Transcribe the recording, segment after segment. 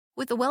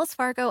With the Wells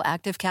Fargo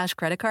Active Cash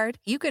Credit Card,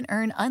 you can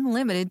earn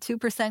unlimited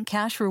 2%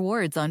 cash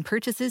rewards on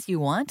purchases you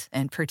want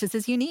and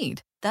purchases you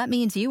need. That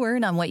means you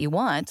earn on what you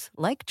want,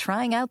 like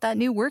trying out that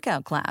new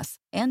workout class,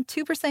 and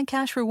 2%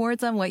 cash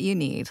rewards on what you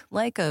need,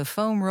 like a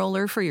foam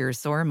roller for your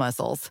sore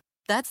muscles.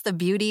 That's the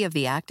beauty of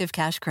the Active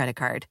Cash Credit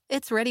Card.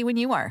 It's ready when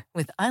you are,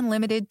 with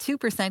unlimited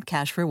 2%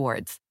 cash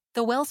rewards.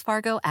 The Wells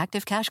Fargo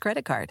Active Cash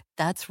Credit Card.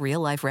 That's real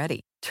life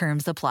ready.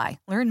 Terms apply.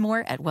 Learn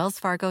more at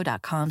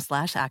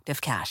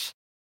wellsfargo.com/activecash.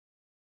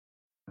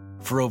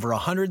 For over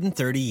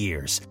 130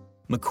 years,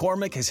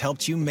 McCormick has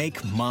helped you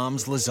make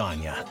Mom's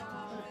lasagna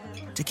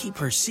to keep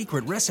her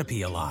secret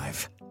recipe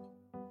alive.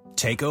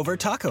 Take over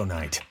taco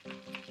night,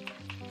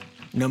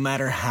 no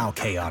matter how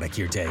chaotic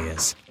your day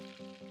is.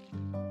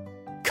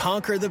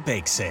 Conquer the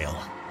bake sale,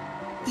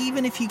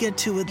 even if you get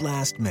to it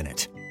last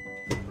minute.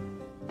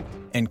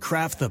 And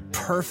craft the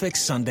perfect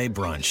Sunday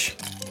brunch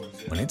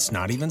when it's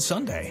not even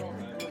Sunday.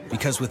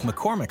 Because with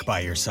McCormick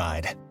by your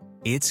side,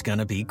 it's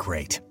gonna be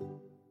great.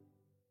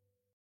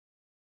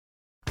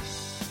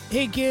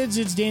 Hey kids,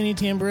 it's Danny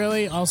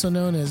Tamborelli, also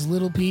known as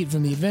Little Pete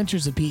from The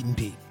Adventures of Pete and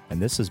Pete. And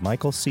this is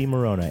Michael C.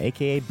 Morona,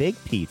 a.k.a. Big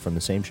Pete from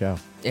the same show.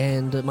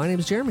 And my name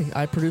is Jeremy.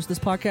 I produce this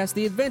podcast,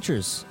 The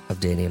Adventures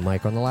of Danny and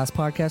Mike, on the Last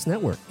Podcast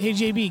Network. Hey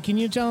JB, can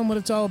you tell them what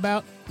it's all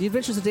about? The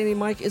Adventures of Danny and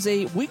Mike is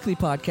a weekly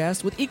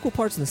podcast with equal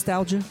parts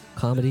nostalgia,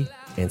 comedy,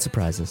 and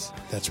surprises.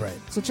 That's right.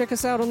 So check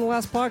us out on the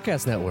Last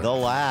Podcast Network. The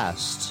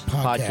Last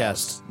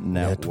Podcast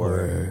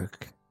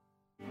Network.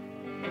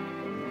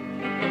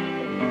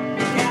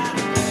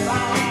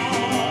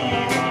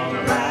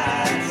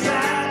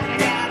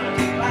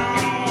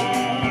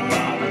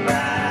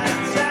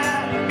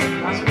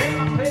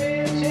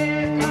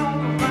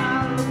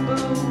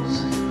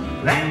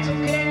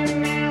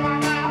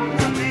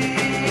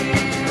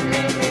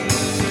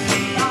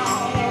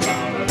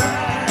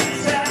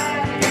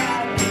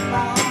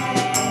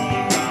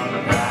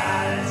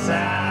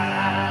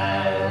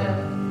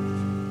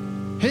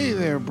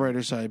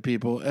 Brighter Side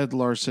people, Ed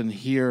Larson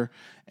here,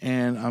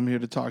 and I'm here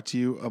to talk to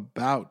you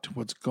about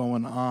what's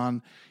going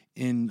on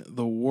in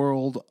the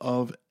world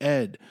of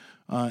Ed.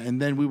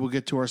 And then we will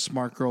get to our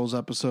Smart Girls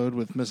episode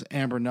with Miss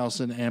Amber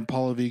Nelson and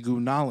Pallavi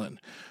Gunalan.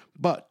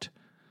 But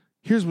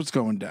here's what's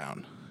going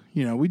down.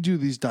 You know, we do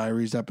these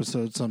diaries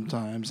episodes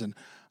sometimes, and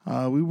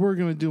we were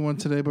going to do one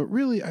today, but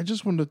really I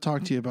just wanted to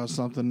talk to you about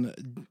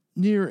something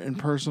near and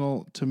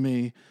personal to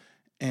me,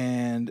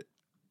 and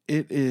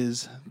it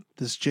is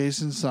this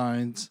Jason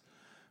Signs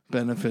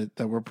benefit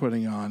that we're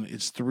putting on.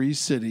 It's 3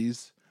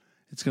 cities.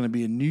 It's going to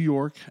be in New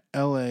York,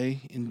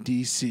 LA, and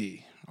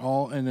DC.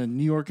 And then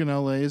New York and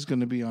LA is going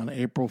to be on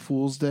April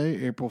Fool's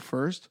Day, April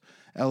 1st.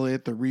 LA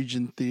at the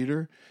Regent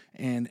Theater,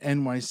 and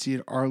NYC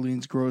at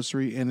Arlene's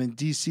Grocery, and then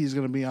DC is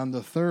going to be on the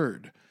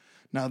 3rd.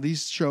 Now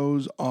these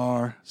shows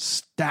are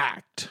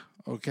stacked.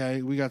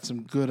 Okay, we got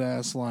some good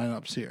ass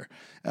lineups here.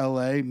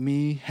 LA,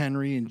 me,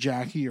 Henry, and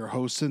Jackie are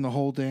hosting the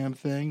whole damn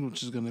thing,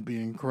 which is going to be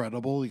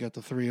incredible. You got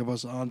the 3 of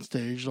us on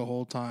stage the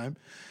whole time.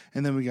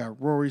 And then we got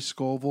Rory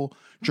Scovel,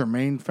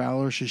 Jermaine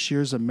Fowler,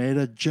 Shashir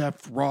Zameda,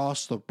 Jeff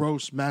Ross, the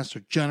Roast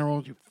Master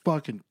General. You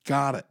fucking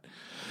got it.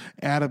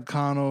 Adam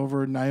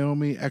Conover,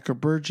 Naomi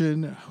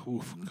Eckerbergen,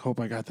 hope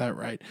I got that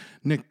right,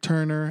 Nick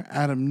Turner,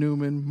 Adam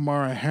Newman,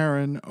 Mara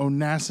Herron,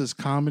 Onassis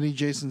Comedy,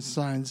 Jason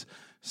Signs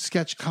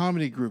sketch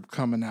comedy group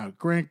coming out.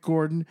 Grant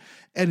Gordon,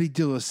 Eddie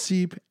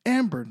Dillaseep,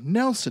 Amber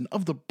Nelson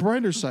of the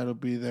Brighter Side will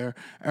be there.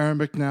 Aaron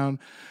McNown,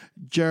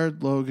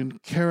 Jared Logan,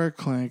 Kara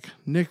Clank,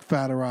 Nick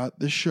Fatterott.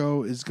 This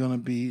show is going to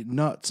be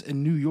nuts,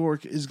 and New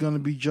York is going to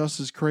be just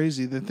as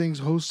crazy. The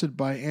thing's hosted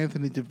by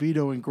Anthony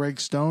DeVito and Greg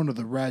Stone of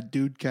the Rad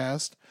Dude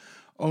Cast.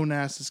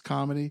 Onassis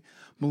Comedy,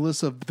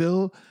 Melissa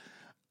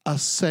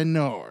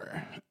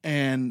Villasenor,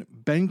 and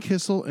Ben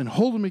Kissel and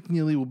Holden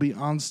McNeely will be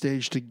on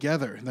stage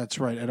together. That's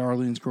right, at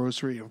Arlene's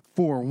Grocery at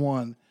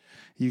 4-1.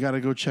 You got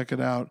to go check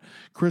it out.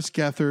 Chris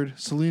Gethard,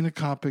 Selena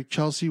Kopic,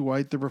 Chelsea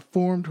White, The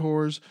Reformed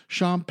Whores,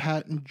 Sean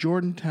Patton,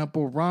 Jordan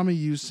Temple, Rami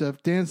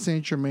Youssef, Dan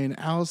St. Germain,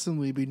 Allison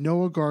Levy,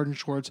 Noah Garden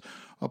Schwartz,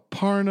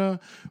 Aparna.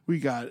 We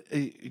got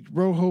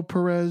Rojo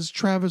Perez,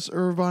 Travis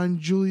Irvine,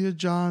 Julia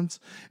Johns.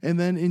 And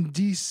then in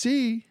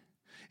D.C.,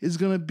 is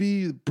going to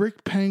be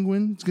Brick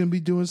Penguin. It's going to be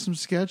doing some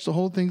sketch. The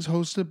whole thing's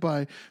hosted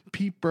by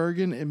Pete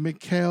Bergen and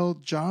Mikhail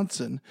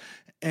Johnson.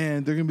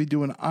 And they're going to be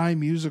doing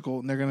iMusical.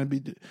 And they're going to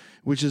be,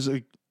 which is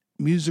a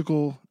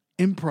musical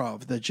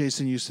improv that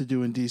Jason used to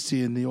do in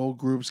DC, and the old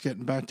groups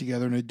getting back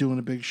together and they're doing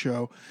a big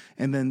show.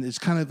 And then it's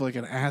kind of like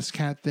an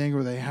ASCAT thing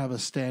where they have a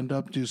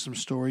stand-up, do some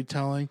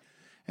storytelling,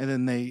 and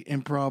then they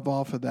improv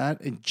off of that.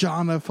 And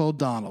John F.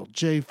 O'Donnell,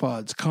 J.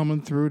 Fudd's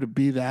coming through to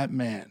be that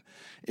man.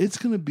 It's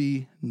going to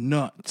be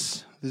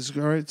nuts. This is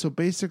all right. So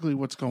basically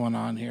what's going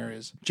on here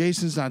is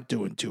Jason's not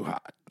doing too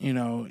hot, you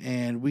know,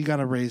 and we got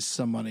to raise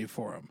some money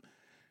for him.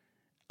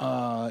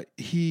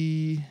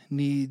 He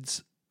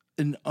needs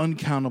an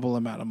uncountable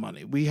amount of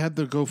money. We had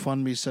the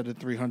GoFundMe set at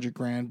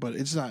 $300,000, but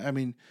it's not, I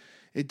mean,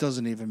 it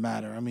doesn't even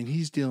matter. I mean,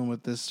 he's dealing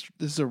with this.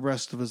 This is a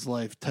rest of his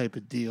life type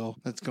of deal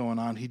that's going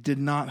on. He did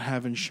not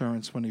have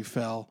insurance when he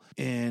fell,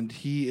 and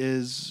he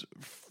is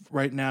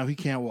right now he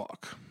can't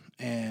walk.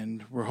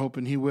 And we're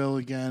hoping he will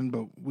again,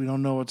 but we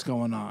don't know what's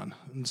going on.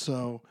 And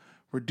so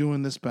we're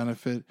doing this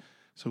benefit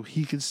so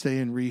he could stay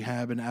in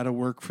rehab and out of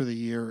work for the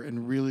year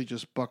and really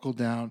just buckle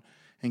down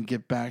and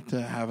get back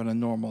to having a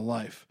normal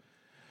life.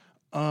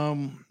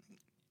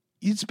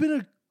 It's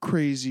been a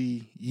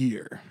crazy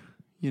year.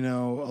 You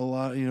know, a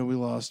lot, we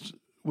lost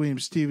William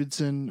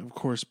Stevenson, of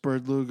course,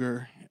 Bird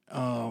Luger,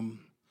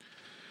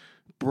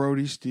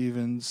 Brody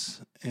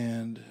Stevens,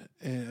 and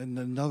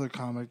another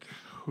comic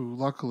who,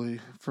 luckily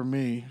for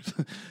me,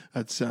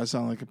 I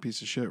sound like a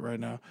piece of shit right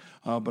now,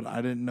 but I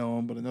didn't know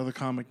him. But another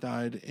comic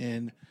died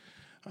in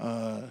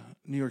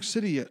New York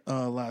City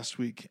last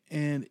week,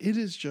 and it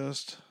is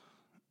just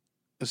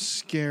a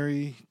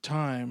scary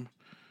time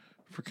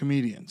for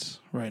comedians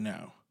right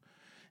now.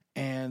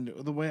 And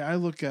the way I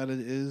look at it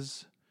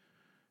is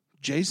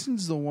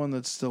Jason's the one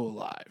that's still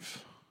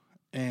alive,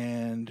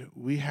 and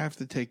we have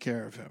to take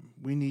care of him.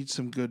 We need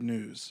some good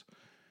news,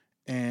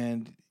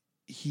 and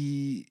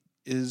he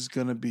is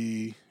going to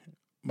be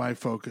my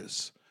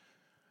focus.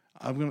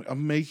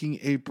 I'm making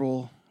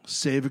April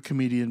Save a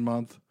Comedian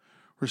Month.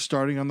 We're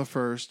starting on the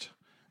 1st,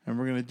 and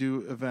we're going to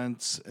do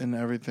events and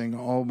everything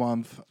all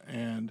month,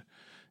 and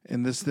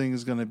this thing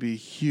is going to be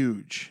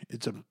huge.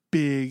 It's a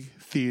big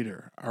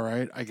theater, all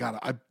right?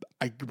 I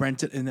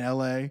rent it in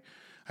LA.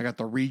 I got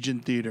the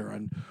Regent Theater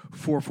on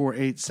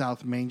 448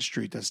 South Main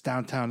Street. That's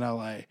downtown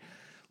LA.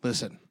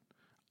 Listen,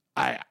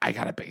 I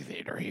got a big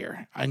theater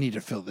here. I need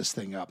to fill this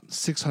thing up.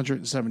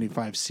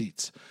 675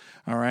 seats.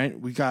 All right.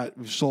 We've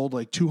sold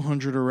like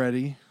 200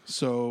 already.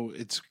 So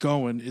it's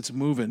going, it's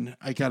moving.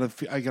 I got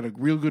a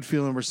real good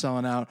feeling we're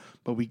selling out,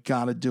 but we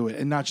got to do it.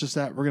 And not just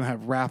that, we're going to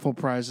have raffle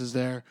prizes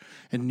there,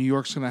 and New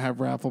York's going to have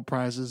raffle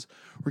prizes.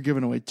 We're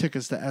giving away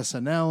tickets to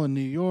SNL in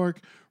New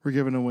York. We're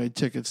giving away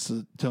tickets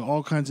to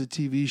all kinds of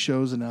TV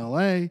shows in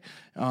LA.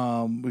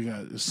 We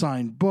got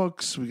signed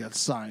books. We got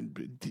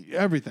signed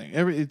everything.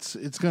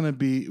 It's going to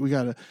be, we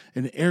got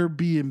an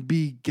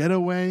Airbnb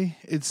getaway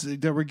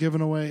that we're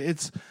giving away.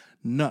 It's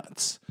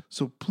nuts.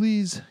 So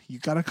please, you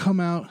got to come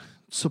out,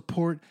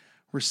 support.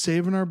 We're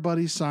saving our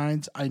buddy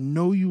Signs. I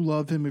know you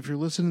love him. If you're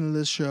listening to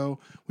this show,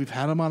 we've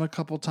had him on a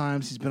couple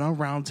times. He's been on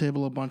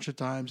Roundtable a bunch of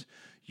times.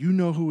 You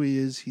know who he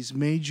is. He's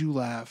made you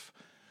laugh.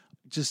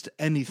 Just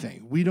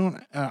anything.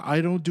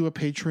 I don't do a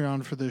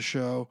Patreon for this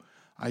show.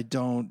 I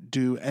don't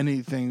do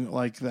anything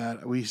like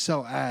that. We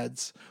sell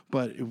ads,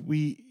 but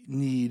we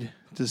need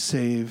to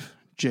save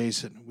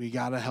Jason. We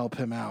got to help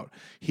him out.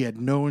 He had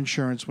no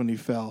insurance when he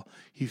fell.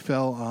 He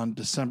fell on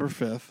December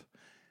 5th,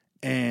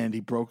 and he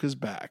broke his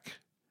back.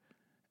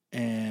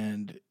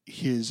 And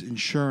his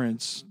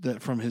insurance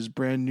that from his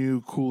brand new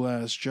cool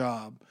ass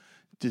job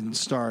didn't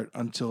start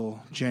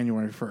until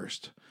January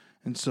 1st.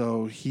 And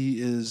so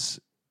he is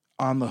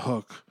on the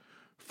hook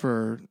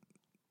for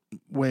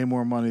way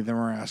more money than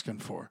we're asking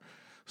for.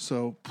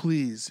 So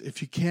please,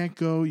 if you can't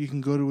go, you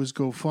can go to his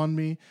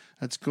GoFundMe.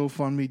 That's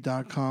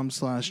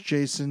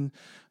GoFundMe.com/Jason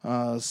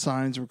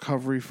Signs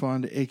Recovery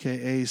Fund,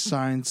 a.k.a.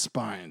 Signs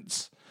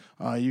Spines.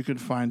 You can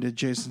find it,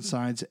 Jason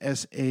Signs,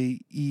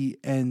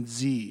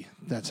 SAENZ.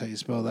 That's how you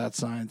spell that,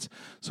 Signs.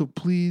 So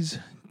please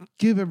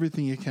give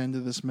everything you can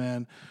to this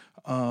man.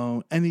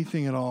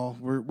 Anything at all.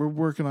 We're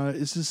working on it.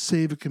 This is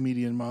Save a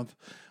Comedian Month.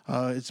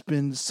 It's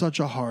been such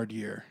a hard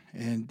year,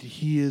 and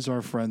he is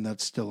our friend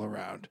that's still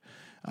around.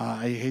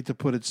 I hate to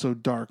put it so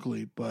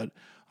darkly, but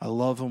I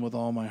love him with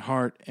all my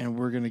heart, and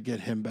we're going to get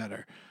him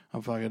better.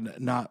 I'm fucking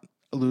not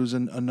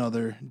losing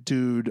another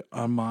dude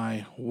on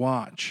my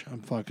watch.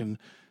 I'm fucking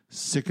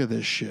sick of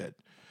this shit.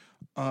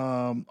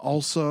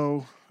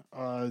 Also,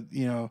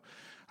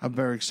 I'm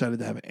very excited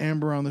to have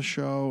Amber on the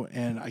show,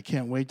 and I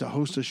can't wait to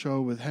host a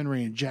show with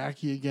Henry and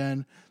Jackie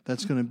again.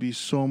 That's going to be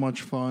so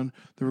much fun.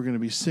 Then we're going to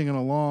be singing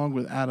along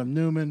with Adam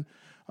Newman.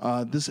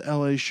 This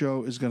LA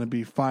show is going to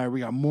be fire.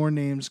 We got more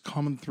names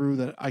coming through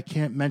that I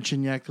can't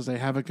mention yet because they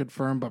haven't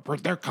confirmed,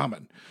 but they're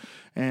coming.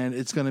 And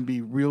it's going to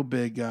be real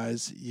big,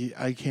 guys.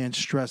 I can't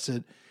stress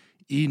it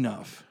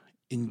enough.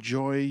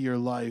 Enjoy your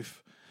life.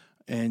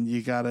 And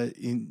you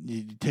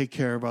take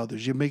care of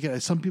others. You make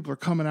it. Some people are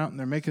coming out and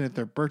they're making it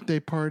their birthday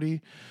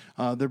party.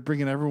 They're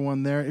bringing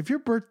everyone there. If your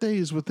birthday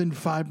is within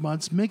 5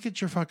 months, make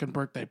it your fucking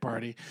birthday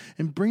party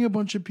and bring a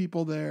bunch of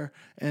people there.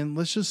 And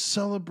let's just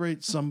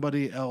celebrate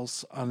somebody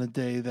else on a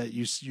day that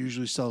you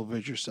usually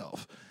celebrate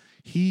yourself.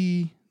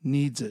 He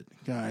needs it,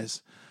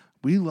 guys.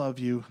 We love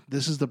you.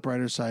 This is the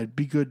brighter side.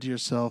 Be good to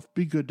yourself.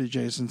 Be good to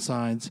Jason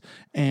Signs.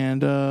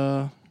 And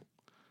I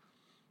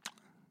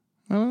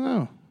don't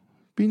know.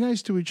 Be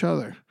nice to each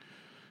other.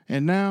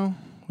 And now,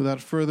 without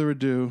further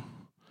ado,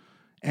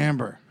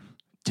 Amber,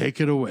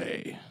 take it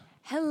away.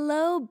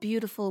 Hello,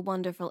 beautiful,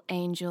 wonderful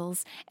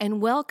angels,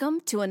 and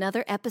welcome to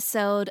another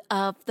episode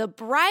of The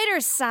Brighter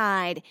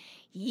Side.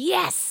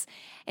 Yes!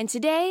 And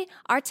today,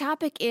 our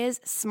topic is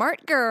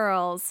smart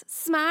girls.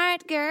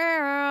 Smart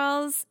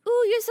girls.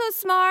 Ooh, you're so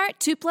smart.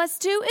 2 +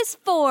 2 is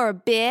 4,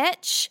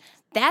 bitch.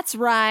 That's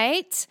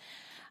right.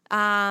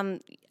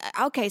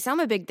 Okay, so I'm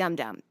a big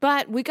dum-dum,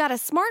 but we got a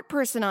smart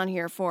person on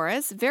here for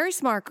us, very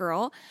smart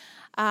girl.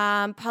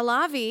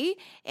 Pallavi,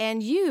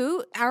 and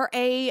you are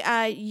a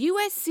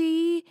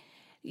USC.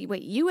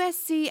 Wait,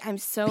 USC. I'm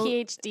so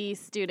PhD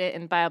student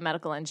in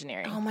biomedical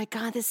engineering. Oh my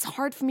God, this is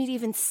hard for me to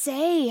even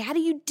say. How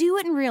do you do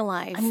it in real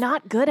life? I'm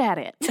not good at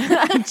it.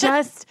 I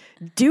just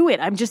do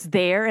it. I'm just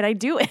there and I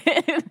do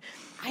it.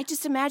 I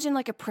just imagine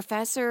like a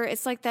professor.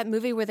 It's like that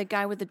movie where the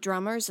guy with the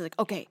drummers is like,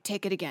 okay,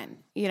 take it again.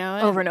 You know?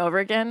 Over and over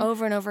again?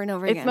 Over and over and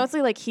over again. It's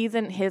mostly like he's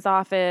in his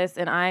office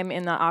and I'm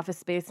in the office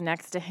space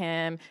next to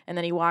him, and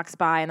then he walks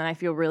by and then I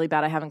feel really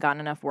bad I haven't gotten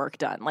enough work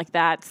done. Like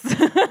that's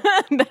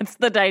that's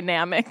the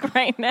dynamic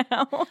right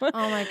now. Oh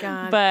my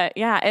God. But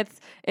yeah,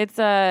 it's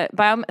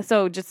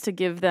so just to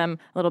give them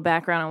a little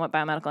background on what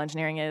biomedical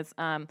engineering is.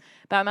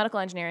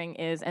 Biomedical engineering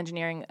is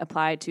engineering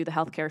applied to the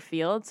healthcare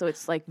field. So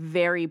it's like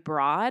very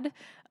broad.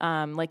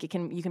 Like you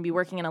can be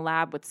working in a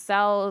lab with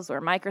cells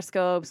or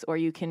microscopes, or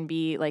you can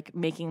be like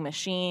making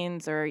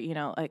machines, or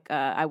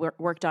I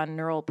worked on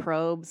neural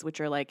probes,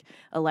 which are like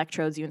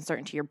electrodes you insert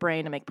into your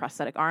brain to make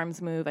prosthetic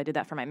arms move. I did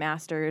that for my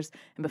master's,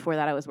 and before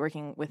that I was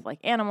working with like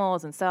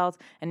animals and cells,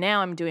 and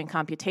now I'm doing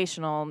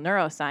computational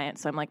neuroscience.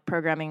 So I'm like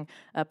programming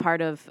a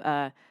part of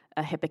a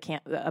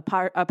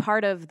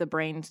part of the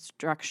brain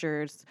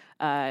structures.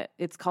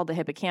 It's called the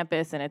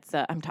hippocampus, and it's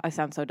I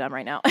sound so dumb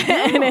right now.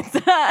 And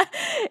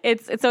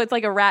it's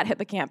like a rat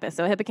hippocampus.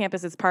 So a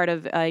hippocampus is part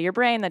of your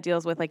brain that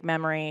deals with like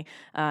memory,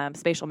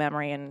 spatial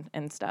memory,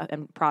 and stuff,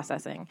 and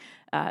processing.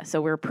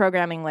 So we're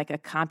programming like a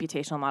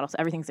computational model. So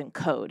everything's in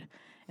code.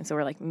 And so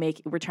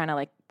we're trying to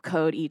like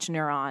code each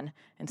neuron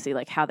and see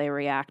like how they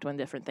react when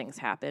different things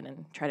happen,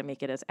 and try to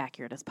make it as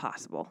accurate as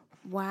possible.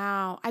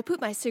 Wow. I put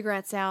my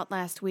cigarettes out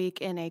last week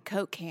in a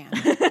Coke can.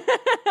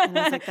 And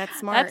I was like, that's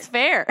smart. That's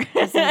fair.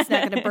 Because it's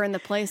not going to burn the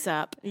place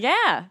up.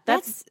 Yeah.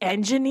 That's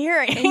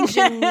engineering.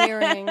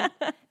 Engineering.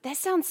 That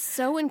sounds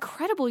so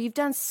incredible. You've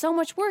done so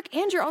much work,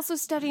 and you're also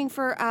studying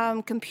for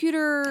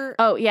computer.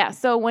 Oh yeah.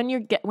 So when you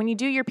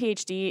do your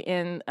PhD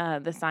in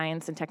the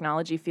science and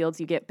technology fields,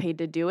 you get paid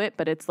to do it,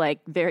 but it's like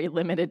very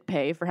limited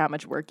pay for how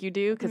much work you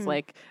do, because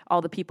like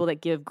all the people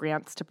that give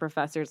grants to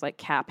professors like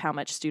cap how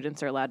much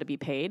students are allowed to be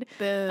paid.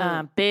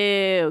 Boo.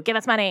 Boo. Give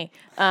us money.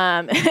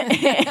 And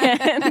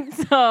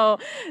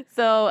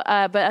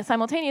but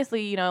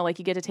simultaneously, you know, like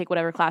you get to take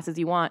whatever classes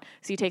you want.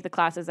 So you take the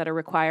classes that are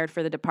required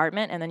for the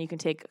department, and then you can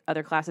take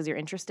other classes you're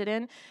interested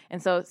in.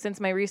 And so since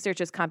my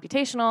research is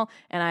computational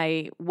and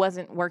I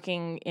wasn't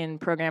working in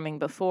programming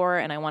before,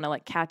 and I want to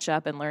like catch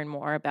up and learn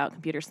more about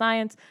computer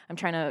science, I'm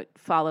trying to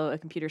follow a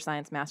computer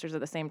science master's at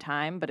the same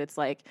time, but it's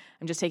like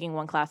I'm just taking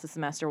one class a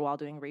semester while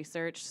doing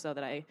research, so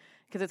that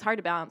because it's hard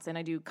to balance, and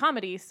I do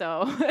comedy,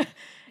 so...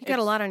 You got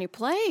a lot on your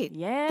plate.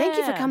 Yeah. Thank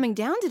you for coming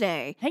down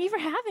today. Thank you for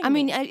having me. I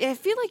mean, I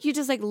feel like you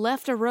just like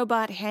left a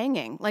robot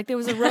hanging. Like there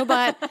was a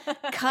robot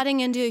cutting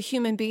into a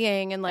human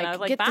being and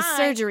like, get Bye. the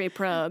surgery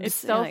probes. It's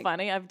so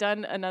funny. I've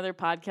done another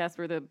podcast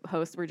where the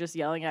hosts were just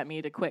yelling at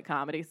me to quit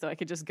comedy so I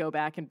could just go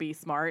back and be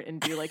smart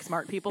and do like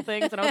smart people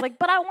things. And I was like,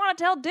 but I want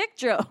to tell dick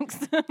jokes.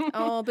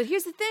 Oh, but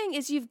here's the thing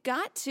is you've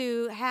got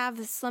to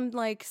have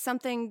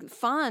something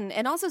fun.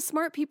 And also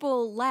smart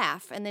people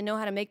laugh, and they know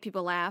how to make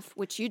people laugh,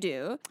 which you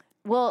do.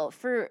 Well,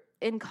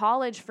 in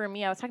college, for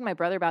me, I was talking to my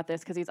brother about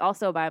this because he's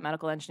also a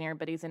biomedical engineer,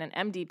 but he's in an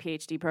MD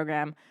PhD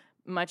program.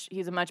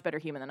 He's a much better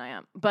human than I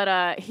am.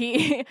 But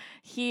we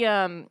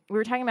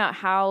were talking about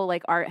how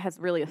like art has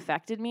really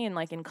affected me. And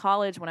like in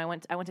college, when I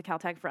went to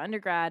Caltech for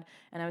undergrad,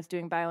 and I was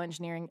doing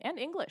bioengineering and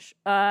English,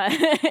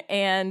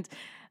 and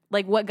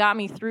like what got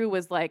me through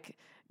was like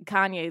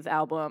Kanye's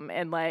album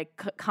and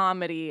like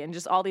comedy and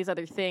just all these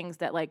other things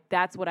that like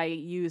that's what I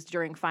used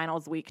during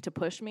finals week to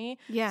push me.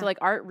 Yeah. So like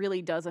art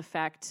really does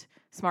affect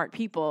smart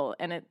people,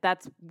 and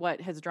that's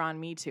what has drawn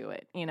me to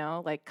it, you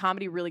know? Like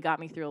comedy really got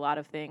me through a lot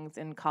of things.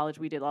 In college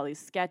we did all these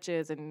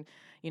sketches and,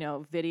 you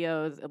know,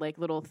 videos, like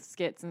little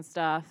skits and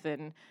stuff,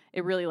 and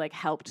it really like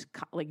helped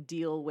like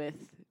deal with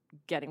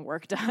getting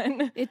work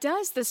done. It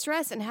does, the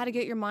stress and how to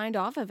get your mind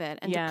off of it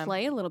and to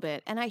play a little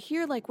bit. And I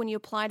hear like when you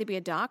apply to be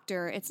a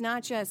doctor, it's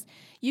not just,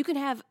 you can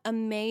have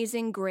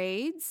amazing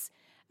grades,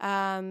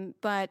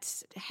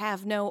 but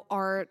have no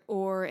art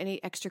or any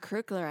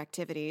extracurricular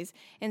activities.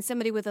 And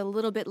somebody with a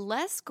little bit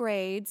less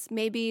grades,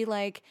 maybe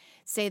like,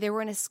 say they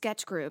were in a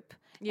sketch group.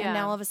 Yeah. And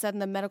now all of a sudden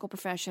the medical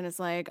profession is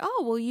like,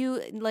 oh, well,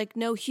 you like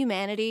know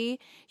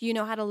humanity, you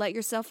know how to let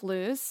yourself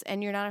loose,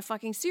 and you're not a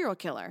fucking serial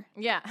killer.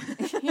 Yeah.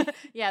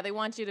 Yeah, they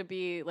want you to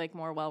be like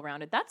more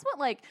well-rounded. That's what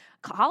like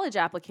college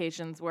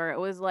applications were. It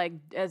was like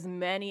as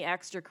many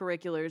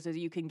extracurriculars as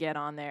you can get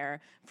on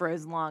there for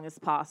as long as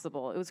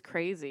possible. It was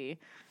crazy,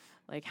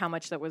 like how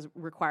much that was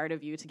required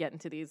of you to get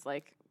into these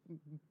like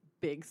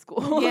big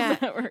schools. Yeah,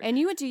 and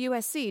you went to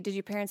USC. Did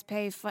your parents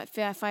pay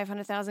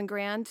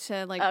 $500,000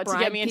 to like bribe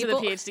to get me people?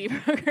 into the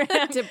PhD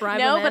program? To bribe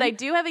No, them but in? I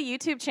do have a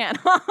YouTube channel.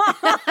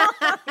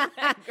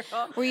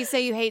 Where you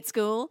say you hate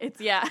school?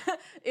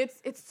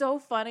 It's so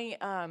funny.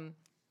 I'm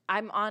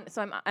at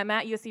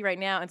USC right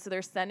now, and so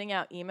they're sending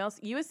out emails.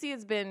 USC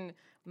has been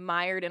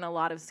mired in a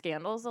lot of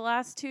scandals the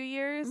last 2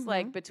 years,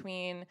 like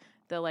between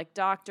the like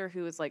doctor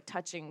who was like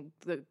touching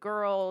the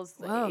girls,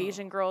 the Whoa.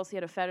 Asian girls he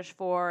had a fetish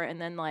for,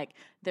 and then like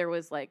there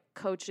was like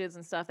coaches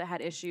and stuff that had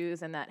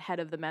issues, and that head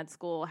of the med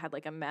school had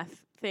like a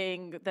meth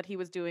thing that he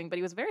was doing, but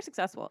he was very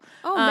successful.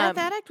 Oh, meth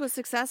addict was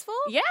successful?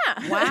 Yeah.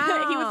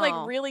 Wow. He was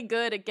like really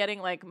good at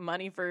getting like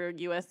money for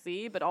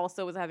USC, but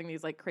also was having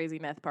these like crazy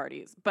meth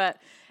parties.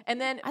 And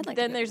then I'd like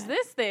to go to there's that.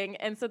 this thing.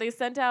 And so they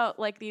sent out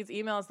like these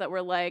emails that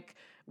were like,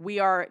 we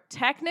are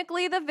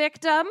technically the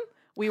victim.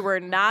 We were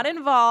not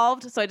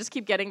involved. So I just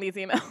keep getting these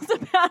emails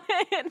about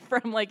it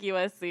from like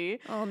USC.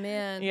 Oh,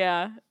 man.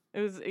 Yeah.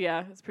 It was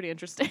pretty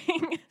interesting.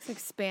 It's like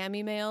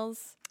spam emails.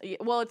 Yeah,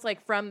 well, it's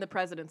like from the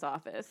president's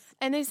office.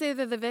 And they say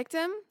they're the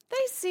victim?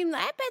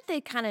 I bet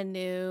they kind of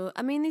knew.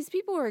 I mean, these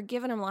people were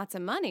giving them lots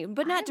of money,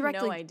 but I not have no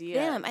directly idea.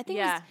 them. I think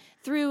it Yeah. was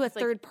through a It's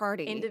like third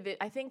party.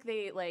 I think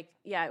they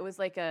it was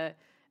like a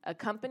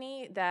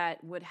company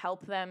that would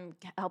help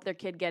their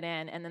kid get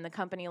in, and then the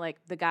company, like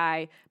the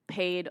guy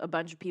paid a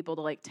bunch of people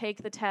to like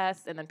take the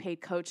test, and then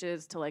paid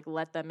coaches to like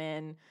let them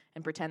in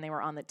and pretend they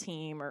were on the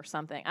team or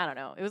something. I don't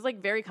know. It was like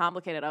very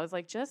complicated. I was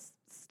like, just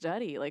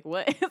study. Like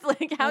what?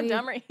 Like how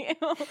dumb are you?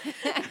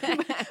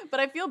 But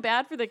I feel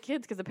bad for the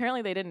kids because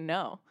apparently they didn't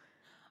know.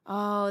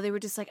 Oh, they were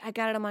just like, I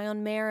got it on my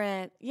own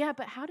merit. Yeah,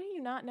 but how do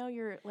you not know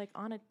you're like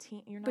on a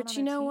team? You're not. But on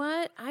you a know team?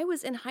 what? I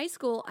was in high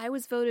school. I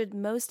was voted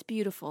most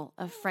beautiful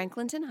of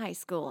Franklinton High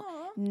School.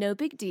 No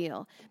big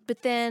deal.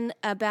 But then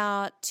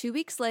about 2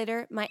 weeks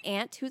later, my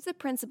aunt, who's the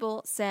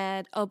principal,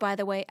 said, oh, by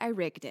the way, I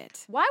rigged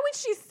it. Why would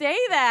she say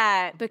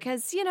that?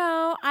 Because,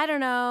 I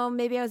don't know,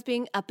 maybe I was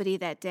being uppity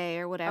that day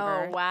or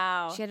whatever. Oh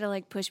wow. She had to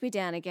like push me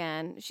down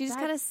again. She just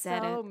kind of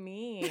said so it.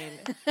 mean.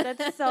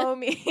 That's so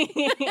mean.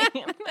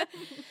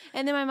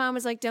 And then my mom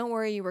was like, don't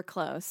worry, you were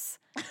close.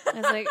 I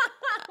was like,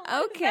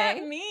 What does that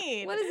okay.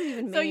 mean? What does it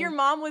even mean? So your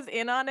mom was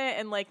in on it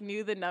and like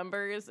knew the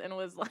numbers and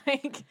was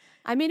like,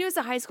 I mean, it was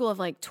a high school of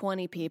like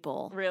 20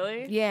 people.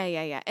 really?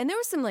 Yeah. And there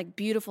were some like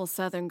beautiful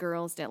Southern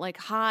girls that like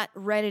hot,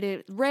 ready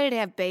to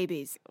have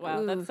babies.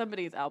 Wow, Ooh. that's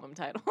somebody's album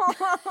title.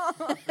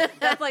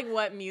 That's like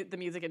what the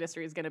music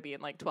industry is going to be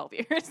in like 12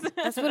 years.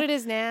 That's what it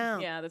is now.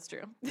 Yeah, that's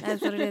true.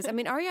 That's what it is. I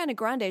mean, Ariana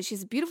Grande,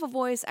 she's a beautiful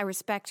voice. I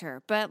respect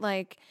her. But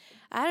like,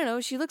 I don't know,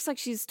 she looks like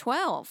she's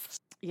 12.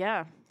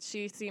 Yeah,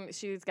 she's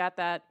got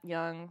that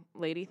young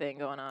lady thing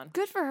going on.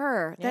 Good for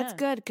her. That's Yeah.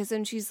 good. Because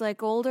then she's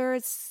like older.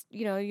 It's,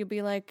 you'll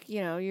be like,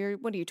 you're,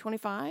 what are you,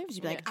 25?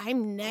 She'd be like,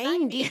 I'm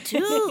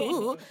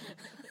 92.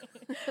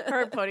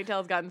 Her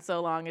ponytail's gotten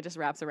so long it just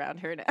wraps around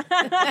her now.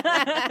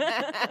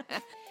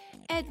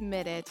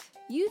 Admit it.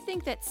 You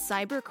think that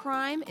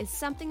cybercrime is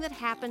something that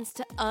happens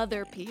to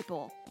other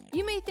people.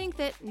 You may think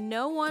that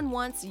no one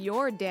wants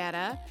your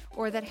data,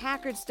 or that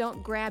hackers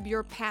don't grab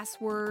your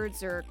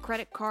passwords or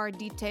credit card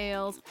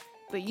details,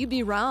 but you'd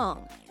be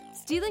wrong.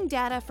 Stealing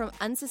data from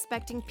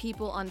unsuspecting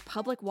people on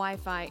public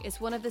Wi-Fi is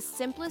one of the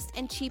simplest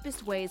and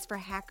cheapest ways for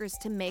hackers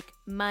to make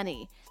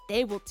money.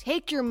 They will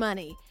take your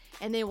money,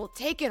 and they will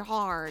take it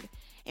hard,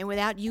 and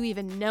without you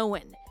even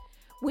knowing.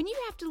 When you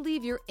have to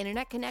leave your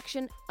internet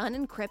connection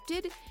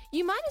unencrypted,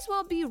 you might as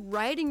well be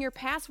writing your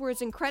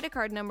passwords and credit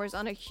card numbers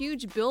on a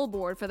huge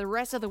billboard for the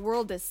rest of the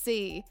world to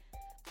see.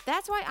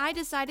 That's why I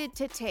decided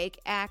to take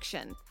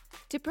action.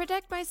 To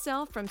protect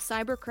myself from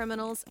cyber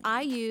criminals,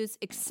 I use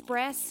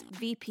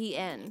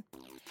ExpressVPN.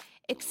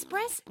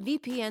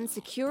 ExpressVPN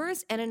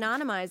secures and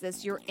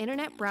anonymizes your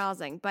internet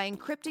browsing by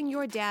encrypting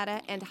your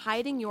data and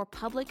hiding your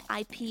public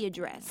IP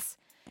address.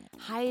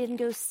 Hide and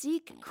go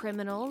seek,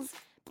 criminals.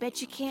 Bet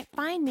you can't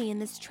find me in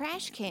this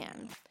trash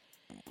can.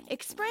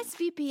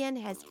 ExpressVPN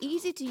has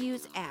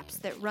easy-to-use apps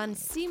that run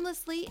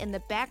seamlessly in the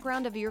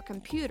background of your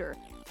computer,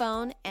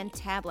 phone, and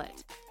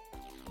tablet.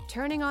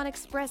 Turning on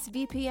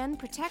ExpressVPN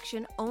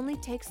protection only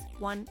takes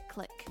one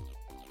click.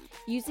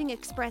 Using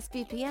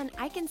ExpressVPN,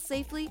 I can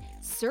safely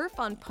surf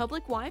on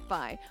public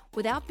Wi-Fi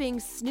without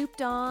being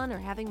snooped on or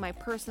having my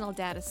personal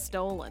data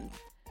stolen.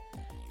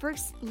 For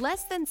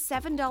less than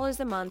 $7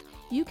 a month,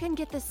 you can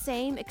get the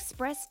same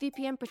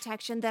ExpressVPN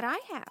protection that I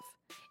have.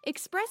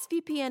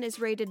 ExpressVPN is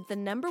rated the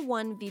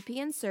 #1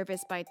 VPN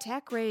service by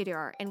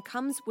TechRadar and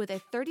comes with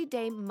a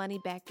 30-day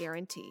money-back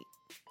guarantee.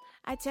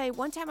 I tell you,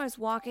 one time I was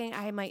walking,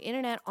 I had my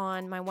internet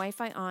on, my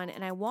Wi-Fi on,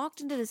 and I walked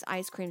into this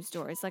ice cream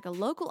store. It's like a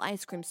local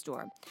ice cream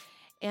store.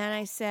 And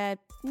I said,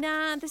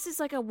 nah, this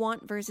is like a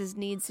want versus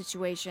need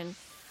situation.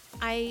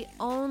 I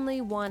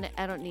only want it,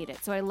 I don't need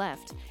it. So I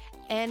left.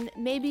 And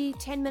maybe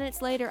 10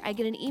 minutes later, I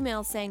get an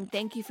email saying,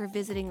 thank you for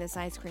visiting this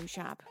ice cream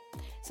shop.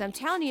 So I'm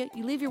telling you,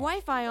 you leave your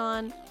Wi-Fi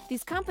on,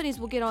 these companies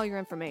will get all your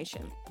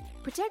information.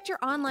 Protect your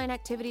online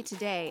activity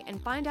today and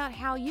find out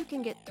how you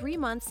can get 3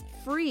 months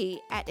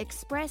free at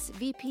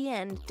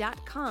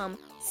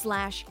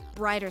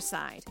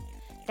expressvpn.com/brighterside.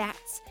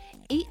 That's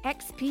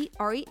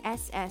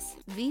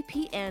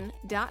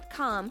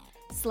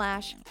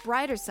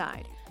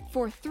expressvpn.com/brighterside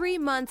for 3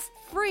 months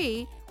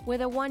free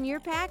with a 1-year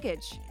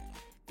package.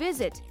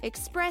 Visit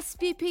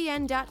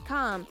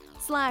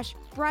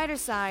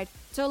expressvpn.com/brighterside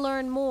to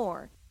learn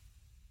more.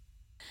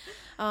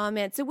 Oh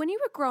man! So when you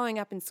were growing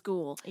up in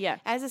school, Yeah.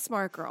 as a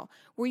smart girl,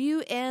 were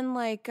you in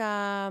like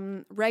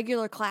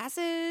regular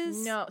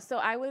classes? No, so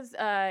I was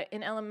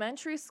in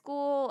elementary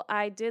school.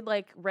 I did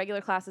like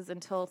regular classes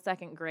until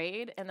second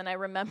grade, and then I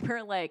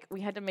remember like we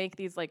had to make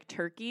these like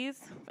turkeys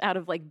out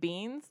of like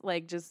beans,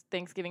 like just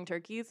Thanksgiving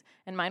turkeys,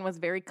 and mine was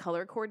very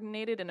color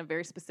coordinated in a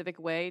very specific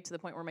way to the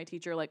point where my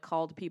teacher like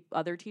called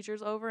other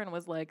teachers over and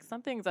was like,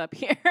 "Something's up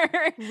here."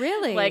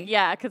 Really? Like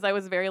yeah, because I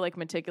was very like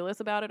meticulous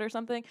about it or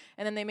something,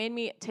 and then they made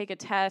me take a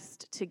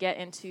test to get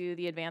into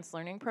the advanced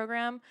learning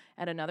program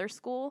at another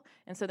school,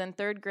 and so then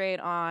third grade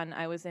on,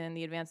 I was in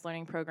the advanced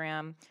learning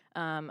program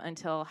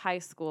until high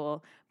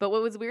school. But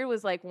what was weird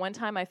was like one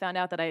time I found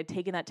out that I had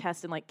taken that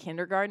test in like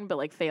kindergarten, but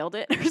like failed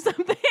it or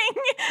something.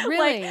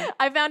 Really? Like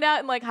I found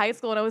out in like high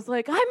school, and I was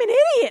like, I'm an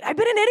idiot. I've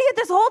been an idiot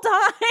this whole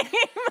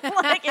time.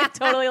 Like it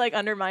totally like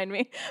undermined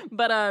me.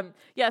 But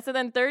yeah. So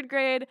then third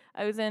grade,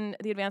 I was in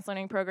the advanced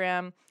learning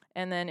program.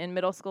 And then in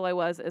middle school, I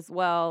was as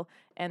well.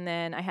 And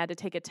then I had to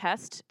take a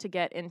test to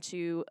get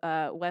into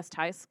West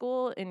High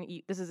School.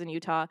 This is in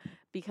Utah,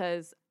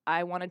 because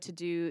I wanted to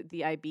do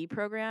the IB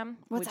program.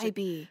 What's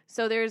IB?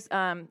 So there's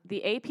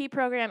the AP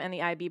program and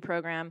the IB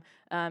program.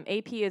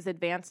 AP is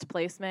advanced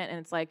placement, and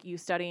it's like you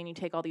study and you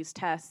take all these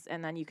tests,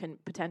 and then you can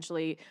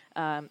potentially,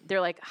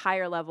 they're like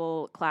higher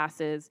level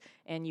classes,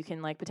 and you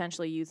can like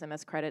potentially use them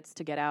as credits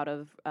to get out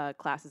of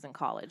classes in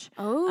college.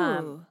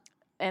 Oh.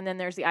 And then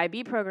there's the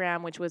IB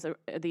program, which was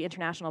the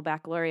International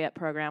Baccalaureate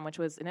program, which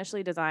was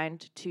initially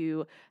designed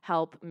to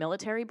help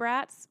military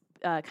brats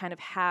kind of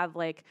have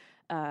like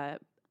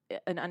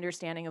an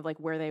understanding of like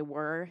where they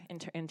were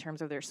in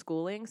terms of their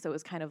schooling. So it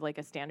was kind of like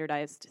a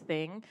standardized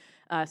thing.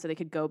 So they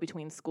could go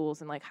between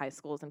schools and like high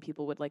schools, and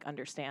people would like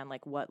understand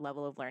like what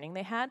level of learning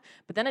they had.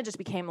 But then it just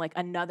became like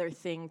another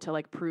thing to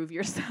like prove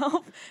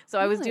yourself. So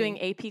I was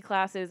doing AP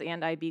classes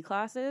and IB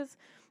classes.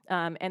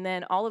 And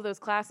then all of those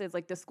classes,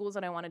 like the schools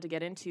that I wanted to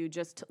get into,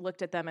 just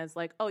looked at them as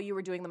like, oh, you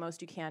were doing the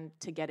most you can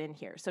to get in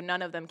here. So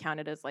none of them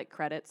counted as like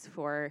credits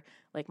for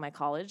like my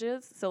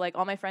colleges. So like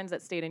all my friends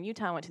that stayed in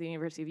Utah, went to the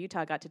University of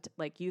Utah, got to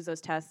like use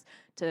those tests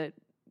to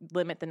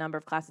limit the number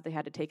of classes they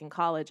had to take in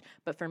college.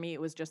 But for me,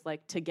 it was just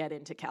like to get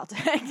into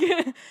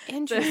Caltech.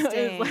 Interesting. So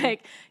it was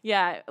like,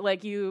 yeah,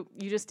 like you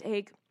just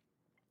take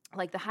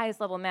like the highest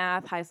level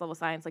math, highest level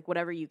science, like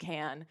whatever you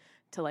can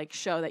to like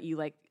show that you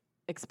like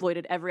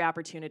exploited every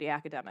opportunity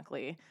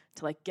academically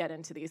to like get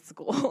into these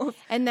schools.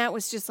 And that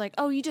was just like,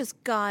 oh, you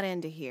just got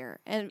into here.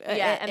 And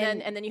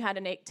and then you had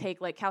to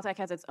take like Caltech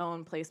has its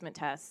own placement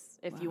tests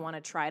if you want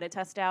to try to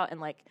test out,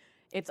 and like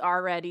it's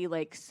already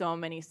like so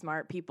many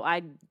smart people.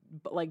 I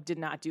like did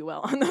not do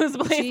well on those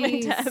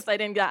placement tests. I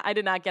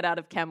did not get out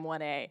of Chem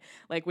 1A,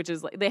 like which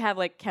is like they have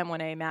like Chem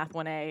 1A, Math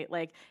 1A,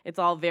 like it's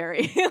all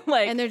very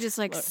like. And they're just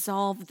like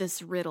solve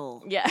this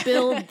riddle, yeah,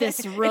 build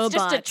this robot. It's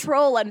just a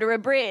troll under a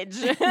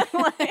bridge.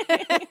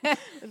 Like,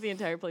 that's the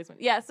entire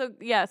placement.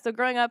 So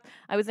growing up,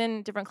 I was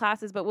in different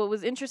classes, but what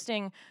was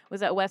interesting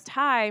was at West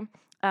High.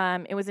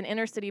 It was an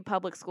inner city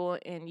public school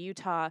in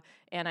Utah,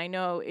 and I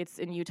know it's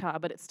in Utah,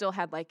 but it still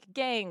had like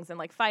gangs and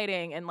like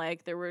fighting, and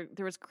like there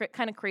was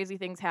kind of crazy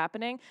things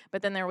happening.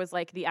 But then there was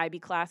like the IB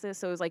classes,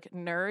 so it was like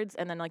nerds,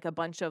 and then like a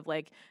bunch of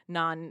like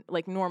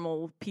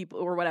normal people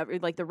or whatever,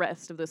 like the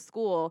rest of the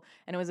school.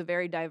 And it was a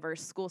very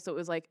diverse school, so it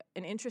was like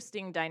an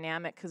interesting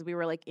dynamic because we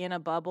were like in a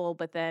bubble,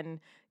 but then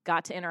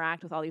got to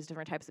interact with all these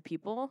different types of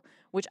people,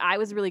 which I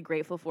was really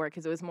grateful for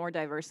because it was more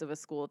diverse of a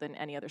school than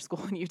any other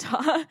school in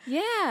Utah.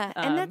 Yeah,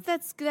 and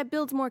that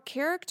builds more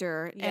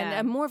character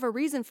and more of a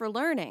reason for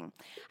learning.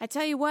 I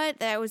tell you what,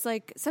 that was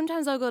like,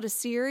 sometimes I'll go to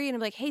Siri and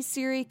I'm like, hey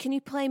Siri, can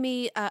you play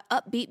me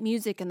upbeat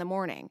music in the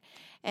morning?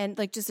 And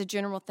like just a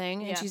general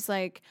thing. And she's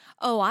like,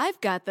 oh,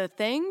 I've got the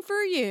thing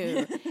for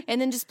you.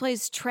 And then just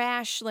plays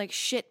trash, like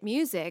shit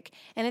music.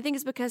 And I think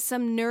it's because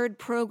some nerd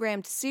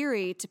programmed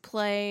Siri to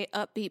play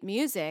upbeat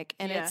music.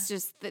 And it's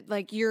just that,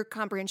 like, your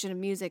comprehension of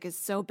music is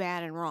so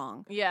bad and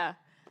wrong. Yeah.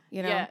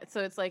 You know? Yeah,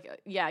 so it's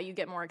like, you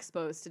get more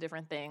exposed to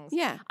different things.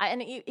 Yeah.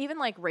 And even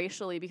like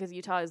racially, because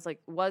Utah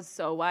was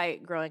so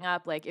white growing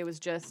up, like it was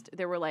just,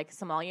 there were like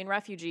Somalian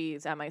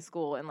refugees at my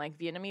school and like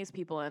Vietnamese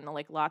people and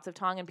like lots of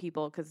Tongan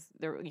people because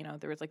there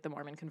was like the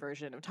Mormon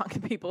conversion of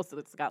Tongan people. So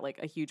it's got like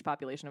a huge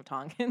population of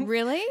Tongans.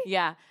 Really?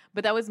 Yeah.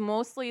 But that was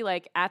mostly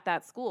like at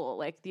that school.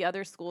 Like the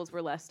other schools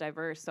were less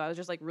diverse. So I was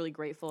just like really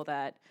grateful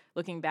that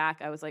looking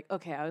back, I was like,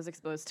 okay, I was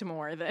exposed to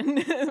more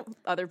than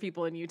other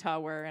people in Utah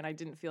were. And I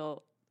did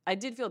feel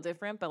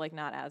different, but like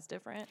not as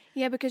different.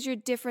 Yeah, because you're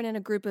different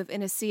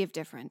in a sea of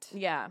different.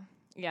 Yeah.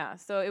 Yeah.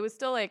 So it was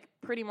still like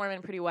pretty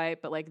Mormon, pretty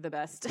white, but like the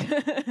best.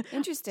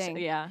 Interesting.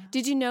 Yeah.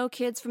 Did you know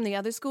kids from the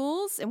other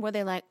schools? And were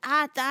they like,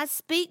 I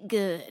speak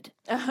good?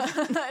 No.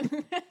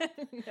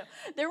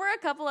 There were a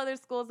couple other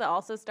schools that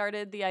also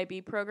started the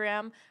IB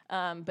program,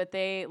 but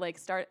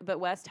but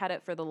West had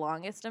it for the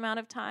longest amount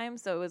of time.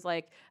 So it was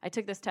like I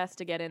took this test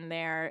to get in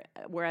there,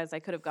 whereas I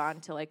could have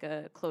gone to like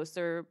a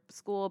closer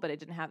school, but it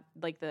didn't have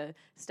like the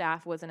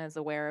staff wasn't as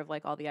aware of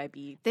like all the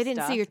IB. They didn't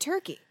stuff. see your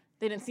turkey.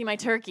 They didn't see my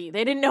turkey.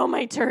 They didn't know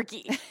my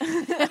turkey.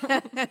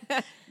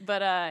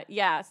 But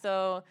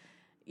so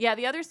Yeah,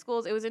 the other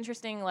schools, it was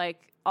interesting,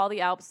 like all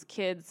the Alps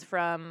kids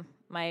from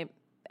my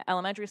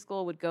elementary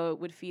school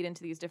would feed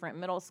into these different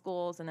middle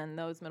schools, and then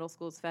those middle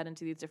schools fed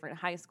into these different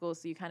high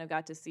schools, so you kind of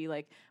got to see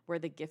like where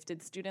the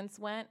gifted students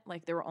went.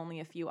 Like there were only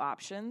a few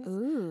options.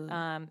 Ooh.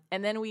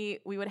 And then we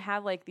would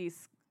have like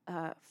these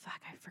I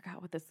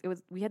forgot what it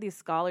was. We had these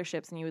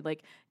scholarships, and you would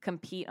like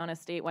compete on a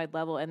statewide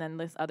level, and then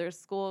this other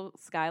school,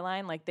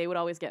 Skyline, like they would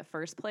always get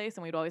first place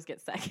and we'd always get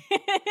second.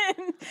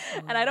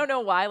 And I don't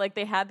know why, like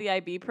they had the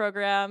IB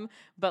program,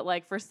 but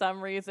like for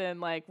some reason,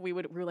 like we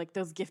were like,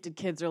 those gifted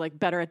kids are like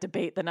better at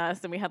debate than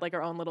us, and we had like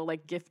our own little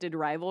like gifted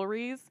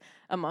rivalries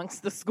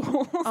amongst the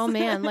schools. Oh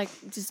man, like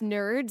just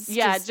nerds.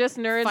 Yeah, just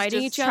nerds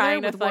fighting just each other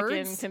trying to with fucking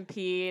words?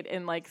 compete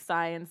in like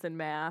science and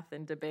math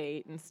and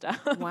debate and stuff.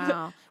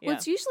 Wow. Yeah. Well,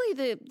 it's usually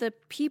the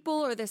people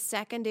or the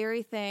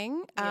secondary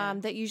thing Yeah.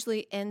 that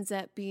usually ends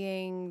up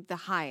being the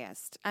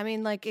highest. I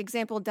mean, like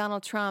example,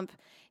 Donald Trump,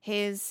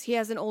 he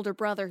has an older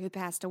brother who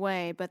passed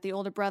away, but the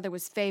older brother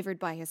was favored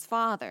by his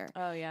father.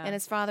 Oh, yeah. And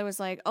his father was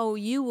like, "Oh,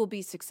 you will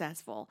be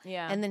successful."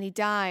 Yeah. And then he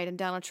died, and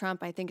Donald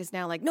Trump, I think, is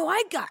now like, "No,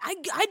 I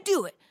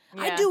do it.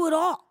 I Yeah. do it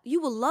all. You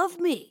will love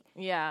me."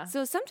 Yeah.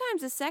 So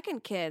sometimes the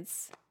second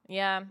kids,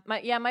 Yeah,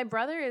 my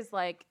brother is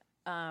like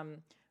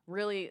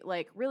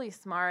really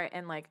smart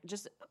and like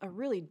just a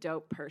really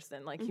dope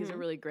person. Like he's a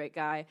really great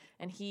guy,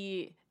 and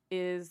he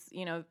is,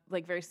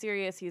 like very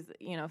serious. He's,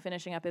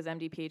 finishing up his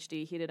MD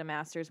PhD. He did a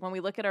master's. When we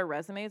look at our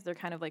resumes, they're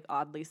kind of like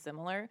oddly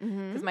similar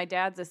because my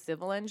dad's a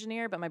civil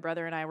engineer, but my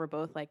brother and I were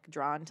both like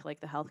drawn to like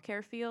the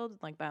healthcare field,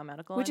 like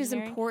biomedical which is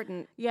engineering.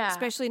 important. Yeah.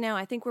 Especially now.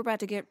 I think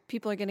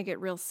people are going to get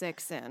real sick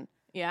soon.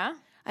 Yeah.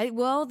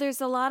 Well,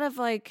 there's a lot of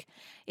like,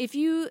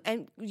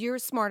 and you're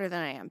smarter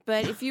than I am,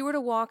 but if you were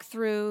to walk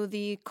through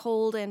the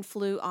cold and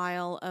flu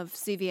aisle of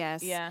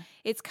CVS, Yeah.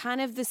 it's kind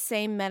of the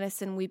same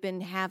medicine we've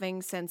been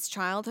having since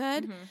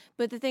childhood. Mm-hmm.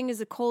 But the thing is,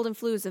 a cold and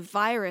flu is a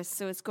virus,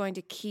 so it's going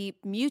to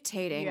keep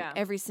mutating Yeah.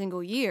 every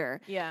single year.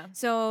 Yeah.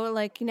 So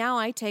like now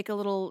I take a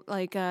little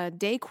like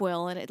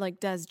Dayquil, and it like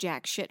does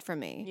jack shit for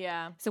me.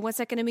 Yeah. So what's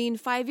that going to mean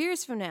 5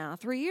 years from now,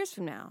 3 years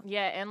from now?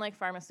 Yeah, and like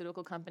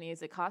pharmaceutical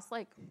companies, it costs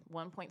like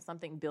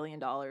 $1.something billion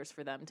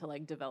for them to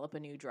like develop a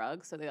new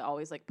drug, so they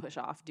always like push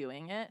off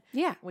doing it.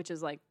 Yeah. Which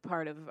is like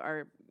part of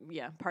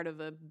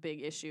a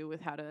big issue with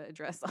how to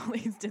address all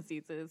these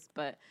diseases.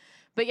 But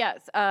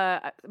yes,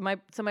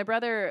 my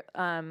brother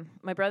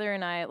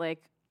and I,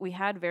 like, we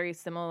had very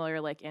similar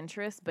like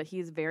interests, but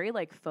he's very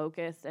like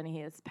focused, and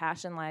his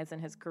passion lies in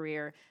his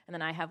career, and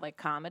then I have like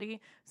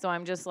comedy. So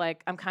I'm just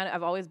like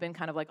I've always been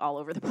kind of like all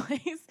over the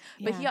place.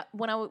 But Yeah.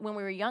 when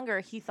we were younger,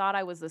 he thought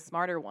I was the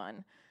smarter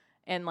one.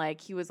 And like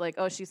he was like,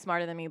 "Oh, she's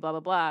smarter than me," blah blah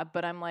blah.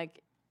 But I'm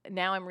like,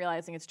 now I'm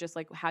realizing it's just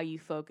like how you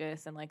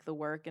focus and like the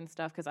work and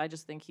stuff. Because I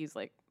just think he's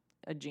like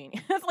a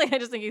genius. Like I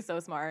just think he's so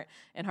smart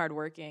and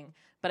hardworking.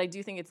 But I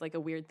do think it's like a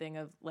weird thing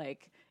of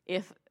like,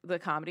 if the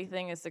comedy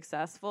thing is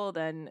successful,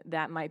 then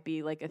that might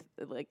be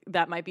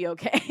that might be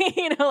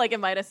okay. Like it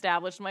might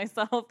establish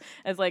myself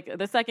as like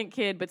the second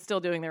kid, but still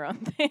doing their own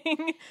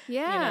thing.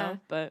 Yeah.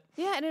 But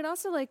Yeah, and it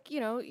also like,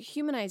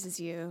 humanizes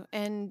you,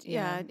 and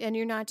and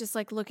you're not just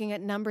like looking at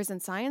numbers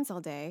and science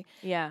all day.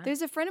 yeah.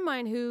 There's a friend of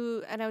mine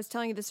who, and I was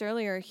telling you this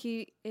earlier,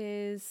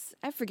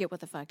 I forget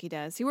what the fuck he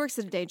does. He works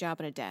at a day job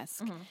at a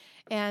desk.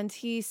 And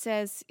he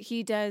says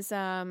he does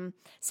sound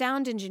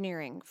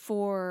engineering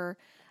for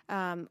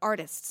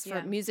artists, for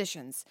Yeah.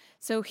 musicians.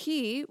 So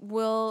he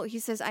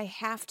says, I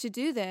have to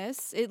do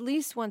this at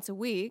least once a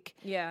week.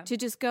 Yeah. To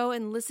just go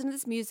and listen to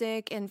this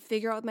music and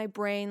figure out with my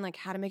brain like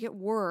how to make it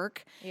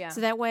work. Yeah.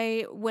 So that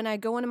way when I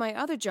go into my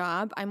other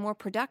job, I'm more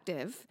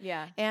productive.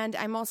 Yeah. And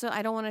I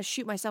don't want to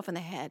shoot myself in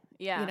the head.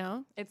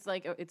 Yeah. It's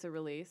like, it's a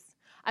release.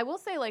 I will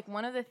say, like,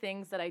 one of the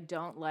things that I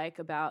don't like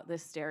about the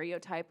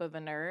stereotype of a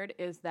nerd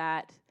is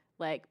that,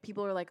 like,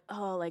 people are like,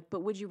 oh, like,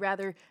 but would you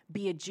rather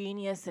be a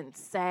genius and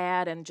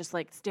sad and just,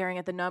 like, staring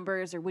at the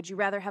numbers, or would you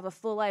rather have a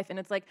full life? And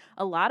it's like,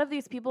 a lot of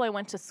these people I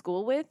went to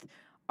school with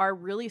are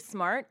really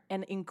smart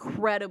and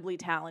incredibly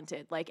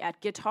talented, like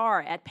at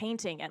guitar, at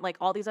painting, at like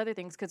all these other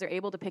things, because they're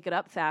able to pick it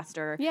up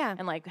faster, Yeah.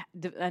 and like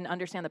and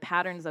understand the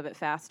patterns of it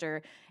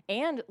faster.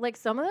 And like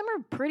some of them are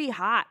pretty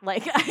hot.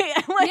 Like,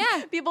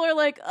 Yeah. people are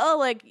like, oh,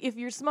 like if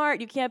you're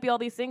smart, you can't be all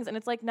these things, and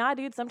it's like, nah,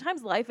 dude.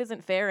 Sometimes life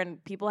isn't fair,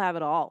 and people have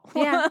it all.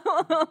 Yeah.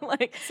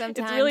 Like it's really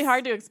Sometimes.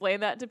 hard to explain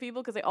that to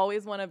people because they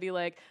always want to be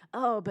like,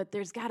 oh, but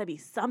there's got to be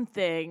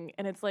something,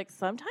 and it's like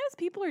sometimes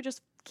people are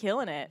just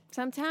killing it.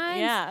 Sometimes.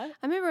 Yeah.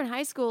 I remember in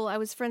high school, I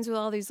was friends with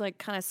all these like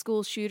kind of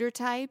school shooter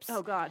types.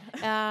 Oh God.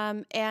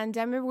 And I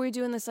remember we were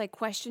doing this like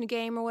question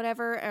game or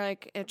whatever, or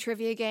like a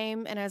trivia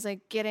game, and I was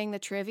like getting the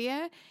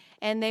trivia.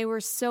 and they were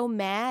so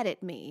mad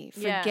at me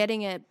for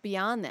getting it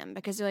beyond them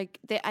because they're like,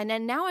 and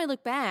then now I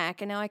look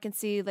back and now I can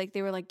see like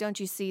they were like, don't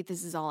you see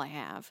this is all I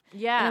have?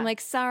 Yeah. And I'm like,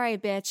 sorry,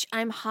 bitch,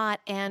 I'm hot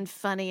and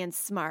funny and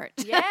smart.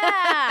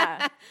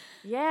 Yeah.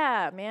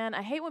 Yeah, man.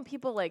 I hate when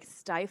people like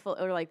stifle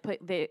or like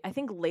I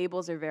think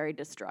labels are very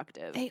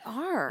destructive. They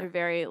are. They're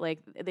very like,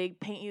 they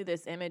paint you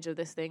this image of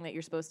this thing that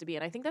you're supposed to be.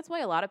 And I think that's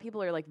why a lot of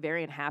people are like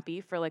very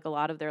unhappy for like a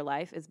lot of their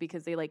life is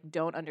because they like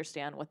don't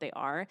understand what they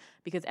are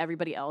because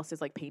everybody else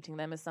is like painting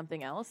them as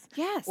something else.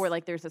 Yes. Or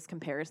like there's this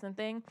comparison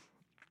thing.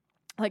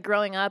 Like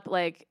growing up,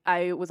 like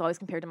I was always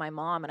compared to my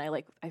mom and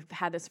I've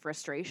had this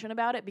frustration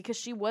about it because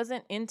she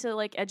wasn't into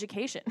like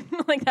education.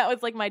 Like that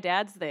was like my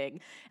dad's thing.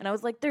 And I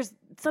was like, there's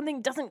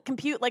something doesn't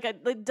compute. Like I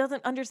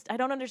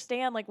don't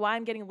understand like why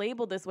I'm getting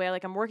labeled this way.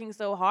 Like I'm working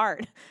so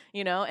hard,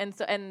 you know?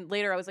 And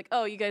later I was like,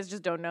 oh, you guys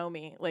just don't know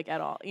me like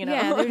at all, you know?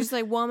 Yeah, they're just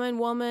like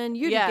woman,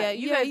 you guys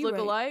look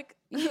right. alike.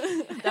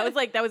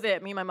 that was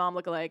it. Me and my mom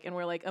look alike, and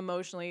we're like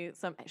emotionally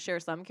share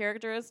some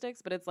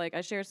characteristics, but it's like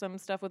I share some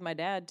stuff with my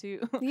dad too.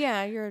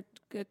 Yeah, you're a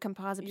good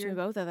composite between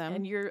both of them,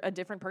 and you're a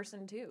different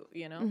person too.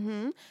 You know.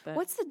 Mm-hmm.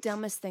 What's the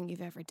dumbest thing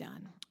you've ever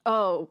done?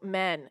 Oh,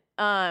 men.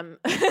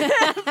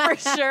 For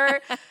sure.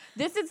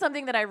 This is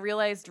something that I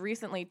realized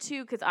recently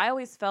too, because I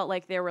always felt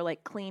like there were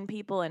like clean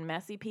people and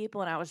messy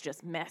people, and I was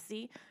just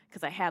messy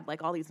because I had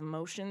like all these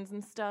emotions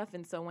and stuff.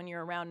 And so when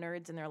you're around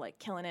nerds and they're like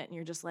killing it, and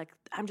you're just like,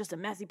 I'm just a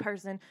messy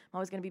person. I'm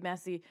always going to be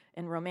messy.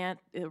 And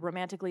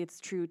romantically, it's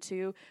true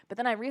too. But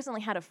then I recently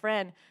had a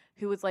friend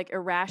who was like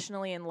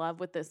irrationally in love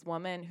with this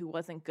woman who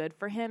wasn't good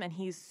for him, and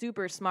he's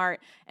super smart.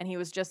 And he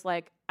was just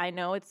like, I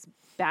know it's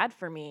bad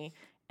for me,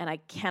 and I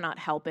cannot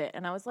help it.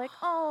 And I was like,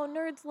 oh,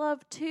 nerds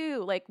love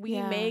too. Like we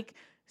make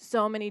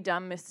so many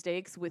dumb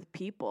mistakes with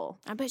people.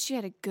 I bet she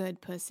had a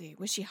good pussy.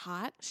 Was she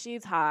hot?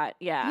 She's hot,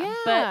 yeah.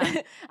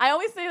 But I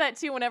always say that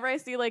too whenever I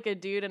see like a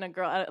dude and a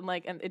girl,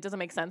 and it doesn't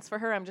make sense for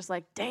her. I'm just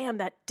like, damn,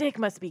 that dick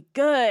must be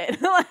good.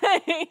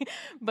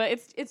 But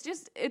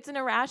it's an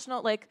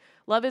irrational. Like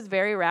love is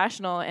very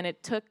rational, and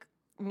it took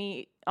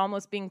me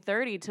almost being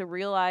 30 to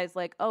realize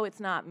like, oh, it's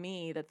not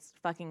me that's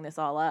fucking this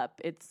all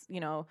up. It's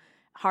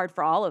hard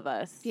for all of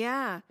us.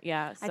 Yeah.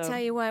 Yeah. So I tell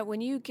you what,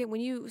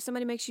 when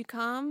somebody makes you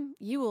come,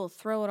 you will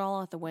throw it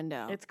all out the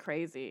window. It's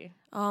crazy.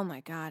 Oh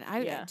my God.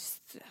 I just,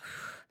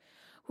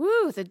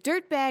 whoo, the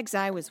dirt bags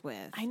I was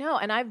with. I know.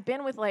 And I've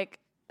been with like,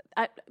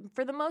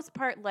 for the most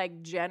part,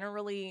 like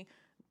generally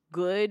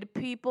good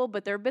people,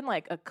 but there have been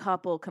like a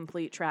couple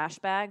complete trash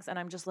bags, and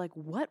I'm just like,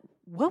 what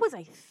was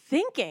I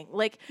thinking?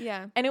 Like,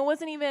 yeah. And it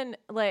wasn't even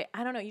like,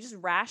 I don't know, you just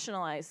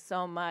rationalize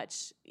so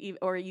much,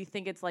 or you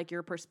think it's like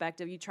your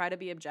perspective. You try to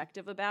be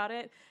objective about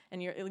it,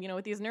 and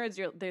with these nerds,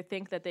 they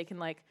think that they can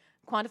like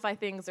quantify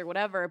things or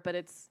whatever,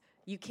 but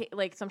you can't,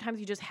 like, sometimes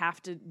you just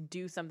have to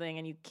do something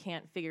and you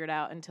can't figure it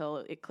out until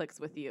it clicks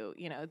with you.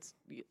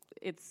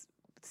 It's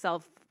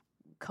self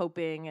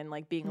coping and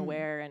like being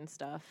aware and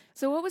stuff.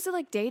 So what was it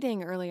like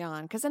dating early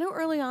on? Because I know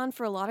early on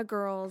for a lot of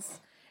girls,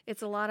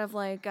 it's a lot of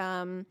like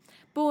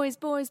boys,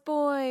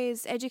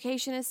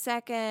 education is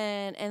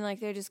second, and like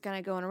they're just kind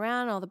of going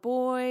around all the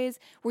boys.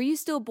 Were you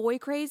still boy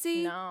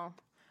crazy? No,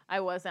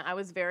 I wasn't. I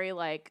was very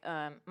like,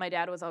 my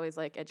dad was always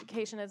like,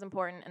 education is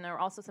important, and there were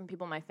also some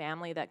people in my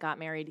family that got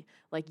married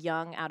like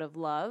young out of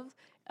love,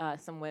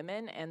 some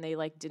women, and they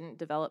like didn't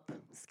develop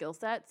skill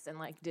sets and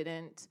like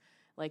didn't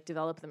like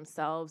develop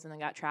themselves, and then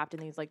got trapped in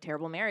these like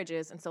terrible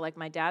marriages. And so like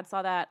my dad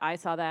saw that, I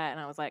saw that, and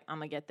I was like, I'm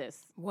gonna get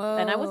this. Whoa.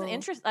 And I wasn't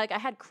interested, like I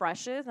had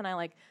crushes and I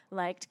like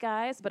liked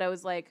guys, but I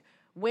was like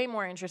way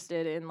more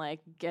interested in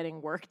like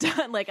getting work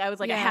done. Like I was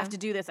like, I have to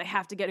do this, I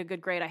have to get a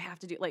good grade, I have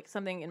to do, like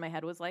something in my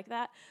head was like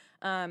that.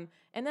 And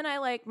then I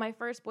like, my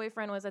first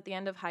boyfriend was at the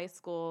end of high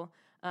school,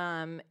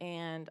 and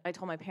I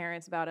told my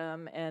parents about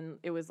him, and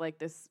it was like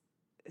this,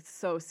 it's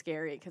so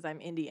scary because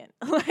I'm Indian.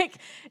 Like,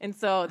 and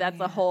so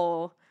that's a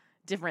whole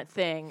different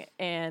thing.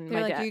 And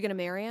they're like, are you gonna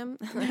marry him?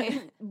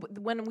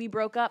 When we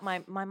broke up, my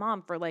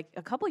mom for like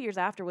a couple years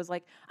after was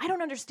like, I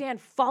don't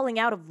understand falling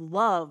out of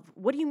love.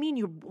 What do you mean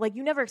you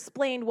never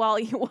explained why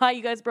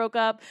you guys broke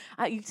up?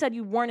 You said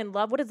you weren't in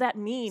love. What does that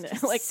mean?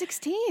 Like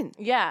 16.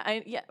 Yeah,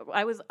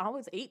 I was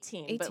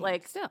 18 but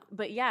like still.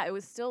 But yeah, it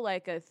was still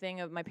like a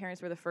thing of, my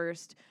parents were the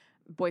first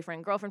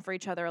boyfriend girlfriend for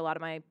each other. A lot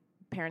of my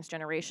parents'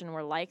 generation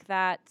were like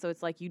that, so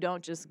it's like you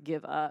don't just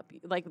give up.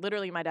 Like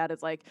literally, my dad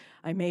is like,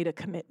 I made a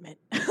commitment.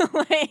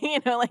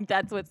 Like, like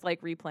that's what's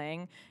like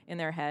replaying in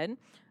their head.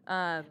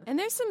 And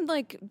there's some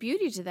like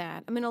beauty to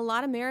that. I mean, a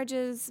lot of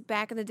marriages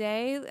back in the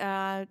day,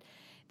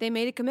 they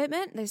made a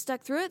commitment, they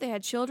stuck through it, they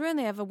had children,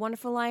 they have a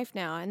wonderful life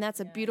now, and that's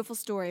a beautiful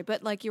story.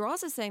 But like you're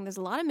also saying, there's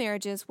a lot of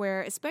marriages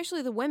where,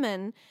 especially the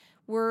women,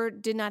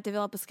 did not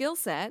develop a skill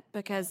set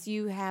because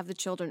you have the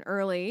children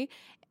early.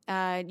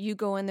 You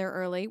go in there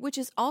early, which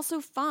is also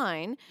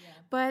fine,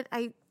 but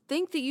I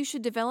think that you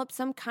should develop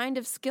some kind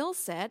of skill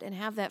set and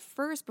have that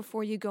first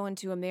before you go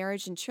into a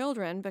marriage and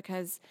children,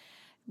 because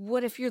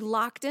what if you're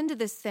locked into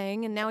this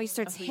thing and now he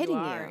starts hitting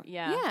you?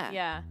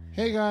 Yeah.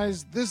 Hey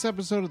guys, this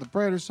episode of The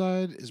Brighter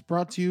Side is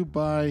brought to you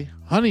by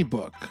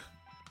HoneyBook.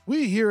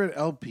 We here at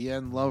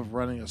LPN love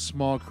running a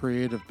small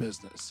creative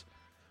business.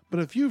 But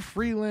if you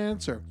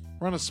freelance or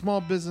run a small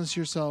business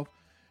yourself,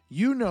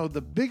 you know the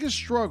biggest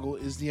struggle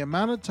is the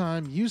amount of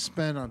time you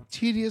spend on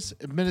tedious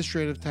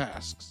administrative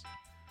tasks.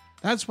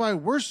 That's why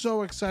we're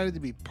so excited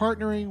to be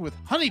partnering with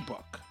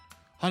HoneyBook.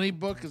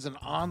 HoneyBook is an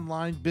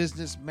online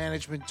business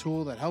management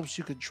tool that helps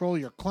you control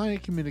your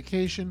client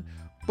communication,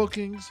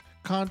 bookings,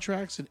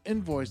 contracts, and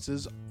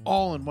invoices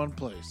all in one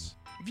place.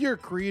 If you're a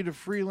creative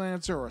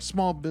freelancer or a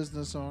small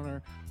business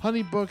owner,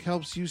 HoneyBook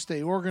helps you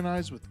stay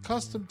organized with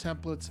custom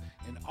templates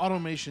and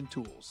automation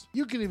tools.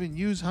 You can even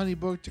use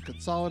HoneyBook to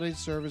consolidate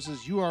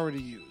services you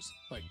already use,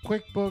 like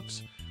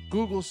QuickBooks,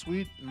 Google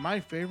Suite, and my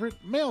favorite,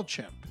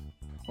 MailChimp.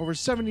 Over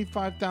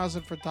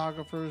 75,000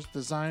 photographers,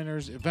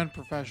 designers, event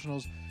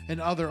professionals, and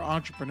other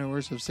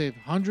entrepreneurs have saved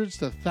hundreds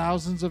to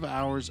thousands of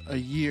hours a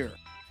year.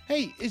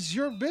 Hey, it's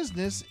your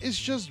business. It's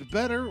just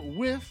better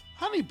with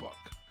HoneyBook.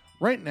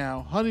 Right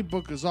now,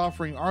 HoneyBook is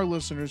offering our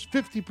listeners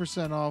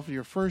 50% off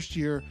your first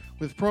year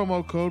with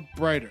promo code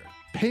BRIGHTER.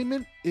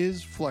 Payment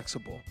is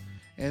flexible,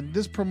 and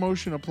this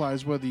promotion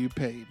applies whether you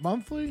pay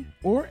monthly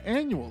or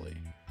annually.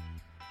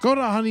 Go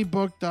to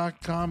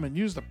honeybook.com and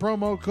use the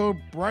promo code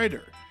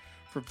BRIGHTER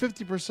for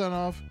 50%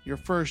 off your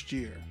first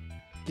year.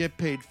 Get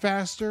paid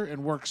faster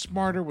and work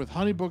smarter with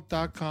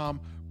honeybook.com,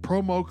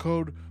 promo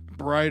code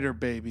BRIGHTER,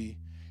 baby.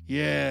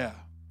 Yeah,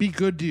 be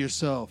good to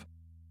yourself.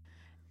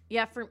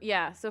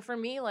 So for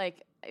me,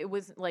 like, it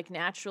was like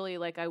naturally,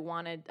 like,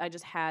 I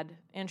just had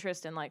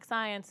interest in like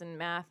science and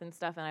math and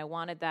stuff, and I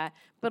wanted that.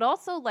 But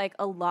also, like,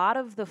 a lot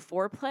of the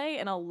foreplay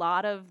and a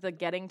lot of the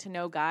getting to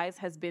know guys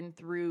has been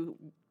through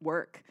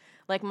work.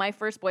 Like, my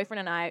first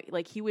boyfriend and I,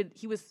 like, he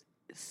was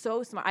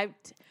so smart.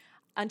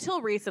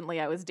 Until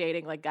recently, I was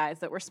dating like guys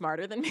that were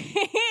smarter than me,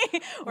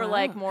 or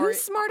like more.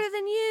 Who's smarter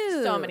than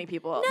you? So many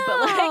people.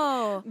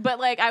 No. But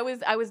like I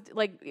was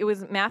like, it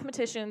was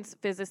mathematicians,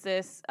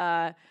 physicists.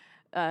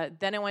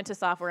 Then it went to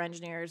software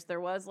engineers. There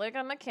was like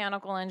a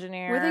mechanical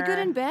engineer. Were they good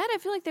in bed? I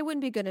feel like they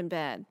wouldn't be good in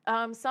bed.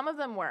 Some of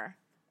them were.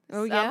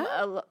 Oh,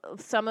 yeah?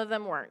 Some of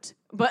them weren't.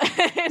 But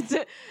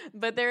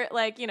they're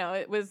like, you know,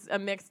 it was a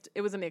mixed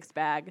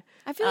bag.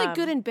 I feel like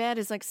good in bed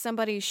is like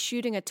somebody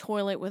shooting a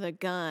toilet with a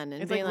gun.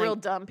 And it's being like real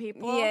dumb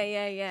people.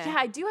 Yeah. Yeah,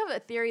 I do have a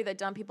theory that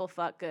dumb people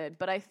fuck good,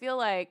 but I feel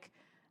like,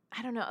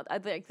 I don't know.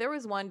 Like, there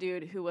was one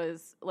dude who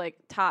was like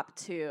top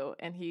 2,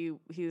 and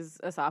he's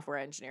a software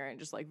engineer and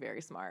just like very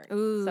smart.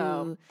 Ooh.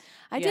 So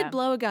I did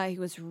blow a guy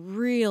who was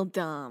real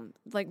dumb.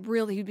 Like,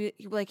 really,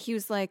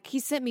 he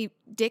sent me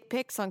dick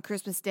pics on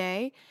Christmas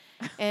Day,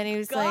 and he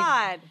was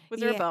God, was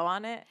there a bow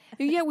on it?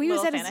 Yeah, we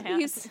was at his Santa hat.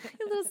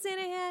 a little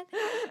Santa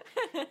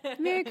hat.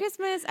 Merry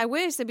Christmas. I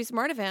wish that'd be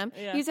smart of him.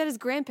 Yeah. He was at his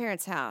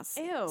grandparents' house.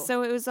 Ew.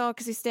 So it was all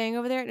because he's staying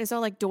over there, and it's all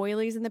like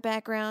doilies in the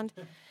background.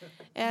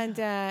 And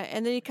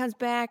then he comes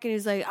back and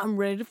he's like, I'm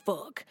ready to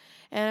fuck.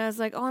 And I was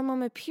like, oh, I'm on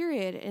my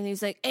period. And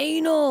he's like,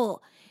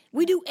 anal.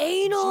 We do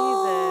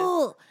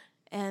anal. Jesus.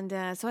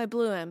 And so I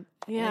blew him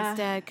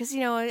instead. Because,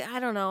 you know,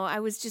 I don't know. I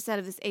was just out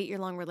of this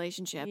 8-year-long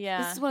relationship.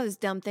 Yeah. This is one of those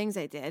dumb things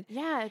I did.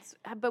 Yeah,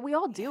 but we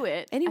all do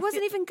it. And he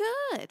wasn't even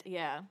good.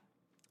 Yeah.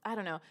 I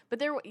don't know. But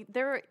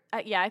there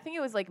I think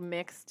it was like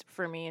mixed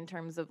for me in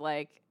terms of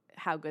like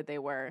how good they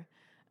were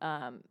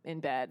in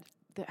bed.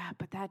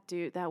 But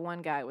that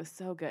one guy was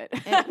so good.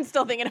 I'm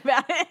still thinking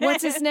about it.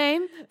 What's his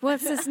name? I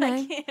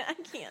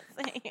can't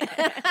say it.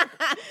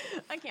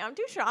 I can't. I'm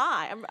too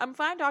shy. I'm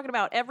fine talking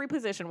about every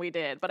position we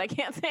did, but I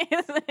can't say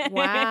his name.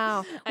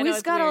 Wow. Well,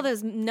 he's got all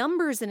those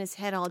numbers in his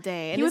head all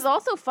day. And he was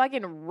also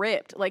fucking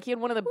ripped. Like, he had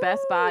one of the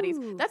best bodies.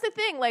 That's the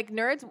thing. Like,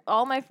 nerds,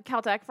 all my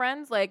Caltech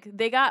friends, like,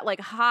 they got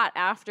like hot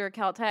after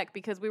Caltech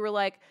because we were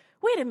like,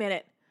 wait a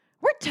minute.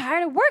 We're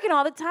tired of working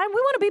all the time.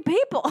 We want to be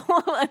people.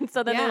 And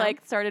so then they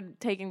like started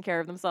taking care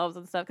of themselves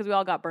and stuff because we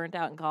all got burnt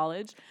out in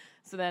college.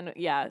 So then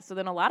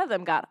a lot of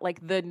them got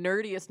like the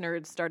nerdiest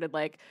nerds started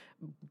like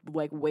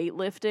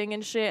weightlifting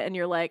and shit. And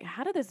you're like,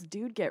 how did this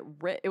dude get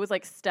ripped? It was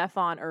like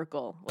Stefan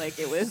Urkel. Like,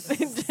 it was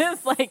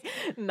just like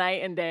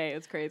night and day. It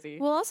was crazy.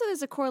 Well, also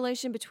there's a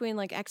correlation between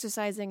like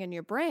exercising and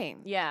your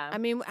brain. Yeah. I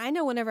mean, I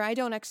know whenever I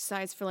don't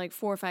exercise for like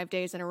 4 or 5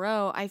 days in a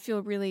row, I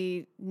feel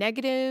really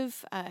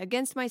negative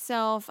against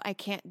myself. I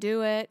can't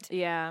do it.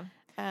 Yeah.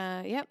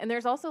 Yep. And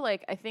there's also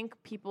like, I think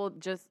people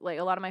just like,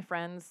 a lot of my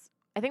friends,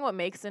 I think what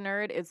makes a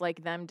nerd is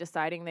like them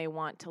deciding they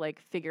want to like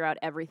figure out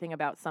everything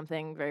about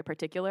something very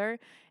particular.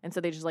 And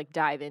so they just like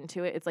dive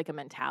into it. It's like a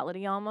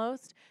mentality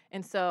almost.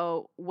 And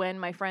so when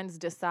my friends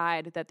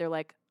decide that they're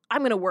like, I'm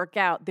going to work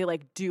out, they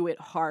like do it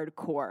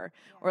hardcore.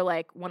 Or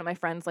like one of my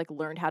friends like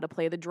learned how to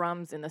play the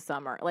drums in the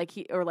summer. Like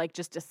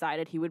just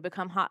decided he would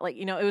become hot. Like,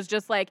 you know, it was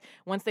just like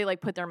once they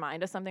like put their mind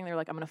to something, they're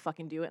like, I'm going to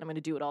fucking do it. And I'm going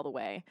to do it all the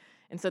way.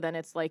 And so then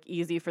it's like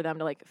easy for them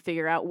to like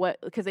figure out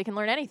because they can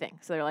learn anything.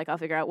 So they're like, I'll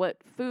figure out what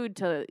food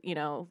to, you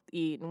know,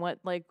 eat and what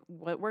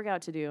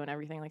workout to do and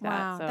everything like that.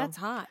 Wow, that's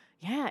hot.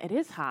 Yeah, it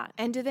is hot.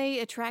 And do they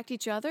attract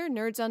each other,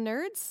 nerds on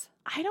nerds?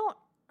 I don't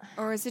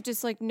Or is it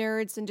just like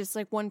nerds and just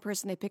like one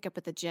person they pick up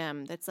at the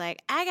gym that's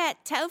like, I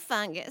got toe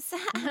fungus?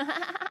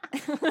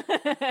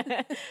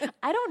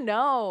 I don't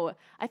know.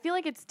 I feel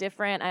like it's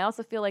different. I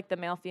also feel like the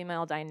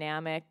male-female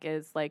dynamic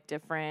is like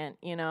different,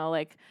 you know,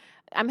 like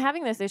I'm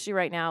having this issue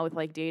right now with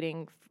like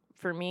dating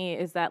for me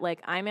is that like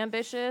I'm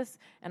ambitious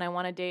and I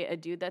want to date a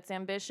dude that's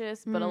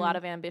ambitious, but a lot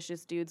of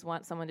ambitious dudes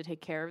want someone to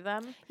take care of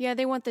them. Yeah,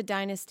 they want the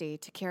dynasty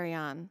to carry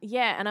on.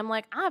 Yeah, and I'm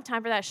like, I don't have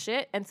time for that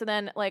shit. And so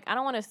then like I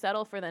don't want to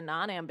settle for the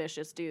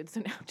non-ambitious dudes,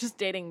 so now I'm just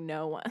dating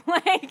no one.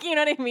 Like, you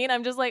know what I mean?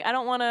 I'm just like, I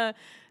don't want to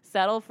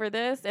settle for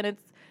this, and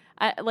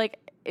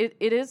it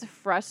is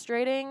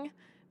frustrating,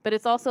 but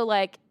it's also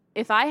like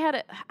if I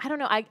had, I don't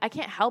know, I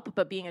can't help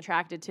but being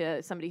attracted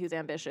to somebody who's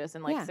ambitious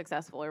and like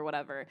successful or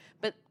whatever.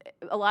 But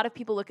a lot of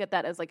people look at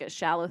that as like a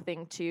shallow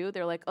thing too.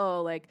 They're like,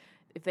 oh, like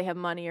if they have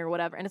money or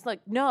whatever. And it's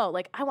like, no,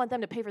 like I want them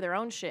to pay for their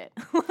own shit.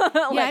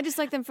 Yeah, I just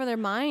like them for their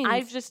mind.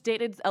 I've just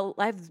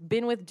I've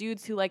been with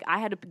dudes who like I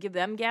had to give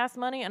them gas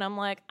money, and I'm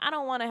like, I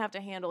don't want to have to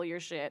handle your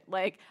shit.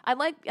 Like I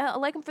like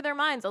them for their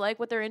minds. I like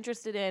what they're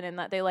interested in, and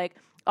that they like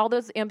all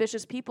those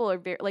ambitious people are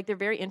they're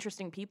very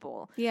interesting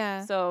people.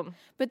 Yeah. So,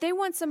 but they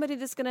want somebody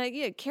that's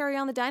gonna carry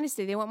on the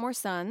dynasty. They want more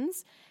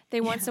sons.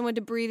 They want someone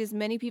to breed as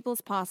many people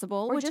as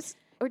possible,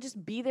 or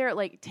just be there,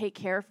 like take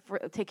care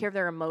of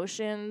their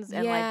emotions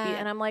and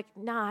and I'm like,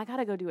 nah, I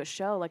gotta go do a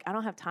show. Like I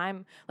don't have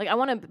time. Like I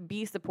want to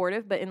be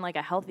supportive, but in like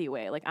a healthy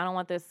way. Like I don't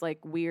want this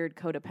like weird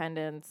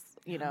codependence.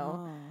 You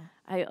know,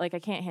 I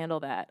can't handle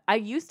that. I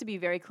used to be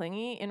very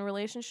clingy in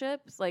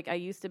relationships. Like I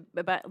used to,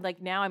 but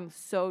like now I'm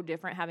so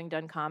different, having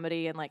done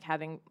comedy and like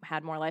having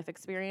had more life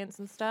experience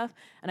and stuff.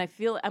 And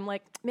I'm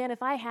like, man,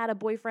 if I had a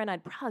boyfriend,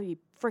 I'd probably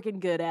be freaking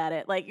good at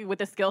it. Like with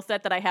the skill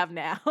set that I have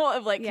now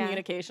of like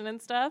communication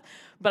and stuff.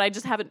 But I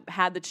just haven't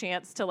had the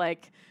chance to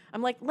like.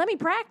 I'm like, let me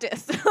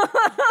practice. Come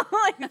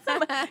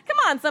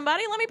on,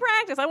 somebody, let me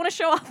practice. I want to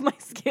show off my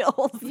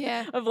skills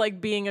of like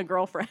being a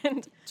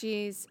girlfriend.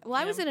 Jeez. Well,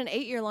 I was in an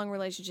 8-year-long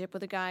relationship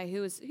with a guy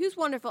who's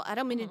wonderful. I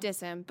don't mean to diss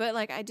him, but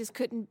like I just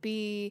couldn't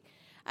be.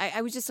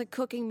 I was just like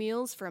cooking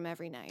meals for him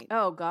every night.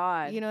 Oh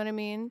God. You know what I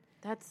mean?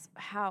 That's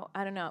how,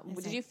 I don't know.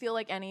 Did you feel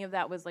like any of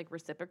that was like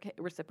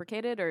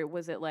reciprocated, or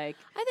was it like?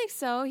 I think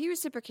so. He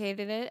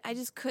reciprocated it. I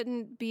just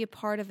couldn't be a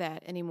part of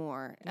that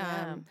anymore.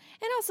 Yeah. And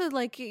also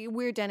like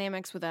weird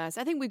dynamics with us.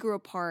 I think we grew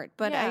apart,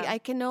 but I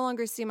can no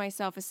longer see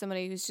myself as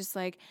somebody who's just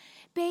like,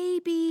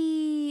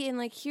 baby, and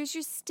like, here's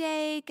your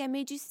steak. I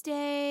made you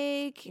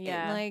steak.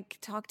 Yeah. And like,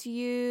 talk to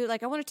you.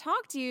 Like, I want to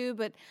talk to you,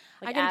 but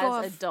Like I gotta go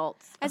off.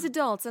 adults. As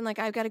adults. And like,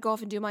 I've got to go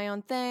off and do my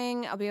own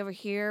thing. I'll be over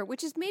here,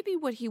 which is maybe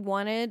what he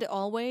wanted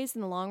always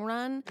in the long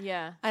run.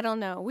 Yeah. I don't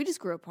know. We just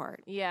grew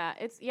apart. Yeah.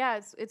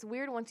 It's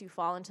weird once you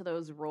fall into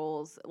those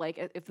roles.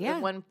 Like if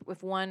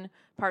one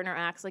partner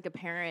acts like a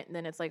parent,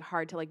 then it's like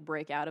hard to like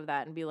break out of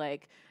that and be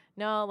like,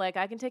 no, like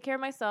I can take care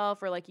of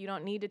myself, or like you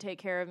don't need to take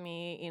care of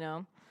me, you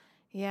know?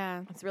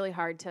 Yeah. It's really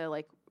hard to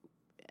like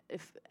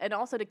and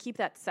also to keep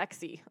that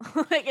sexy.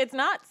 Like it's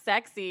not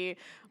sexy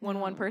when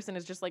one person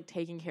is just like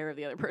taking care of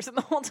the other person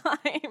the whole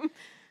time.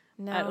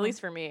 No. At least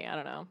for me, I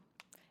don't know.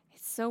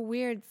 It's so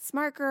weird.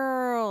 Smart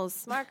girls.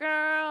 Smart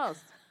girls.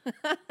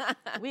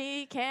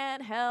 We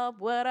can't help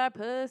what our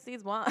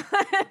pussies want.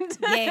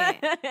 Yeah.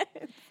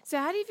 So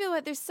how do you feel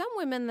about there's some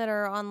women that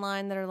are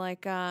online that are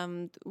like,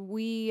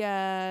 we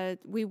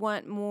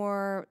want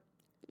more,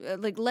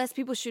 like less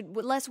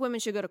women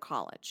should go to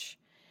college.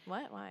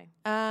 What? Why?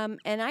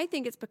 And I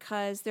think it's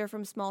because they're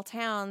from small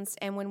towns,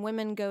 and when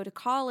women go to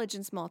college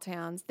in small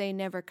towns, they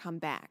never come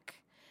back.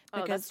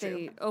 Because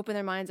they open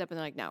their minds up and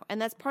they're like, no.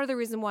 And that's part of the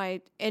reason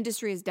why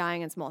industry is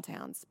dying in small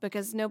towns,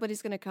 because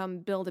nobody's going to come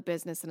build a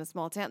business in a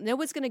small town.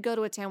 Nobody's going to go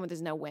to a town where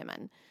there's no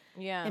women.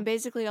 Yeah. And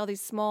basically all these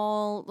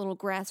small little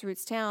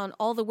grassroots town,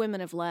 all the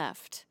women have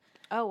left.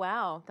 Oh,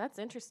 wow. That's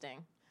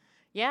interesting.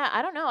 Yeah,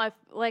 I don't know.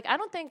 I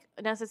don't think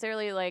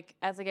necessarily like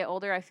as I get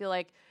older, I feel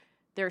like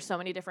there are so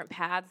many different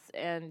paths,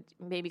 and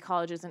maybe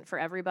college isn't for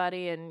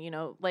everybody. And, you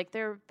know, like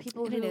there are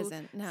people who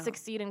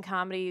succeed in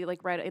comedy, like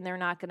and they're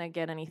not going to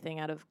get anything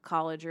out of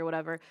college or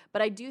whatever.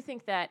 But I do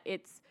think that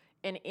it's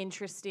an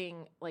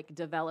interesting like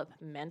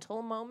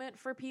developmental moment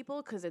for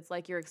people, because it's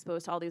like you're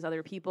exposed to all these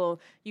other people.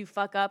 You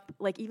fuck up,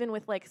 like even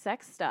with like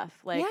sex stuff,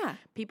 like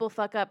people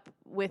fuck up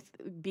with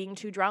being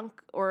too drunk,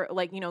 or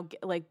like, you know,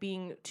 like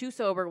being too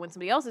sober when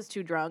somebody else is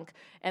too drunk,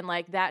 and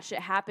like that shit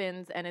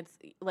happens. And it's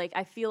like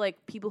I feel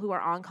like people who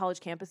are on college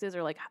campuses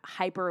are like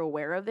hyper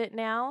aware of it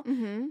now,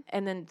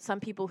 and then some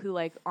people who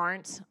like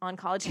aren't on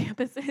college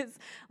campuses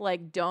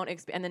like don't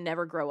and then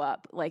never grow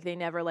up, like they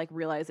never like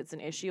realize it's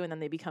an issue, and then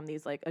they become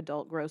these like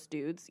adult gross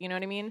dudes, you know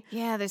what I mean?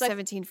 Yeah, they're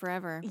 17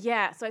 forever.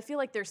 Yeah, so I feel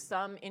like there's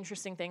some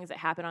interesting things that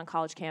happen on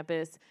college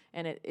campus,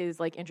 and it is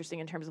like interesting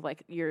in terms of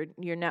like your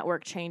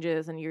network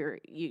changes, and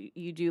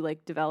you do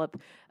like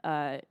develop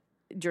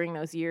during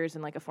those years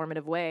in like a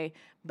formative way.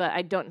 But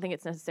I don't think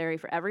it's necessary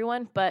for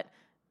everyone. But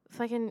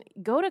fucking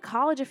go to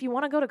college if you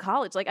want to go to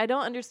college. Like I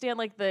don't understand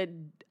like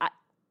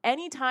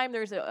anytime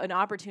there's an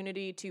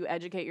opportunity to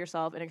educate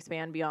yourself and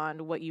expand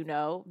beyond what you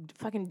know,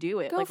 fucking do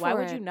it. Like why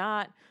would you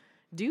not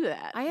do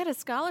that. I had a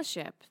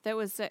scholarship that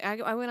was,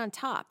 I went on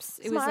TOPS.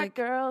 It was Smart like,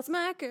 girls.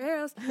 Smart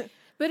girls.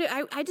 But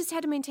I just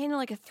had to maintain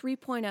like a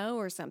 3.0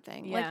 or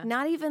something. Yeah. Like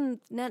not even,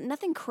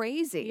 nothing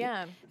crazy.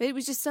 Yeah. It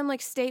was just some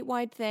like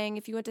statewide thing.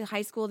 If you went to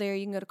high school there,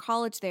 you can go to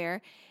college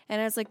there. And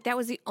I was like, that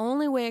was the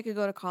only way I could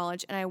go to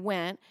college. And I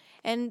went.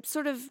 And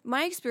sort of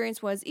my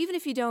experience was, even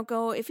if you don't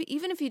go,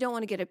 even if you don't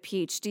want to get a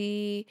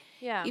PhD,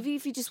 Yeah. even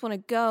if you just want to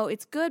go,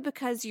 it's good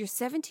because you're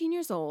 17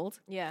 years old.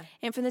 Yeah.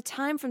 And from the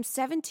time from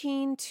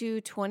 17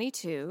 to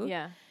 22,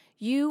 Yeah.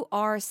 you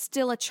are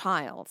still a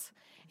child.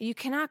 You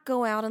cannot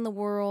go out in the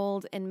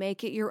world and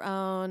make it your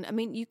own. I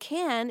mean, you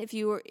can if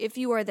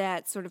you are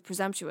that sort of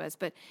presumptuous,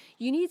 but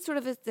you need sort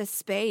of the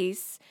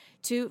space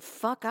to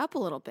fuck up a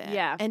little bit,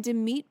 Yeah. and to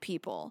meet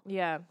people.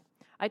 Yeah.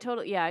 I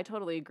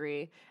totally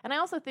agree. And I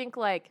also think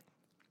like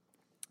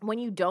when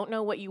you don't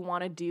know what you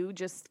want to do,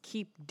 just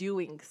keep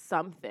doing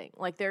something.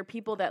 Like there are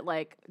people that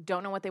like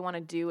don't know what they want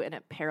to do and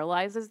it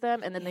paralyzes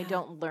them and then they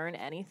don't learn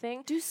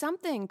anything. Do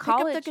something. Pick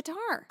College- up the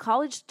guitar.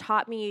 College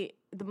taught me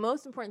the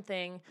most important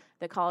thing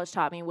that college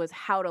taught me was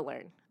how to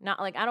learn. Not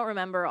like I don't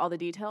remember all the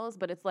details,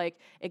 but it's like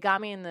it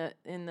got me in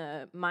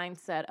the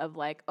mindset of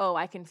like, oh,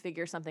 I can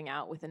figure something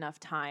out with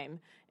enough time.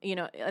 You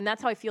know, and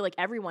that's how I feel like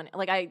everyone,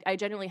 like I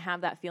genuinely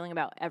have that feeling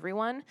about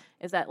everyone,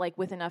 is that like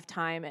with enough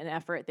time and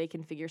effort they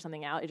can figure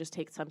something out. It just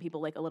takes some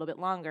people like a little bit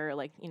longer,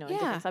 like, you know, in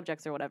different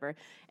subjects or whatever.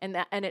 And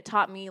it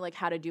taught me like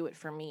how to do it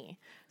for me.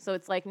 So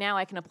it's like now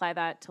I can apply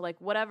that to like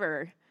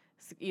whatever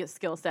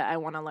skill set I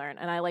want to learn,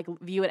 and I like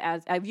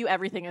I view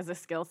everything as a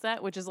skill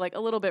set, which is like a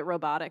little bit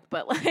robotic,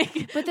 but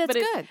like But that's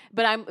good.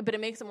 But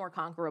it makes it more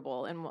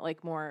conquerable and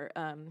like more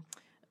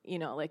you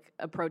know, like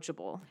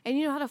approachable. And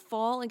you know how to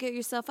fall and get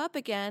yourself up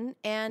again.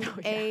 And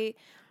a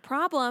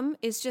problem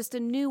is just a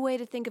new way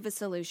to think of a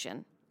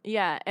solution.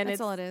 Yeah, and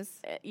That's all it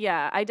is.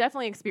 Yeah, I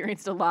definitely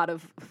experienced a lot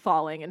of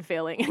falling and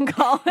failing in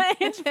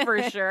college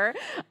for sure.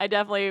 I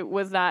definitely it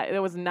was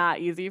not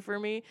easy for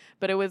me,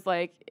 but it was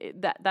like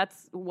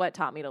that's what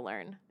taught me to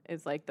learn.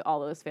 Is like all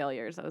those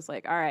failures. I was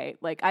like, all right,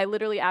 like I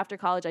literally after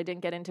college I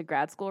didn't get into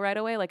grad school right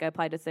away. Like I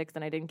applied to 6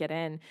 and I didn't get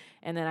in,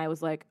 and then I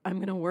was like, I'm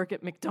gonna work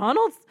at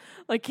McDonald's.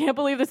 Like can't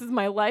believe this is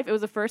my life. It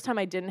was the first time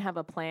I didn't have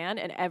a plan,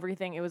 and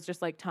everything, it was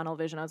just like tunnel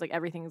vision. I was like,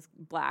 everything's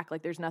black.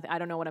 Like there's nothing. I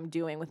don't know what I'm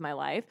doing with my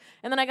life.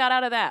 And then I got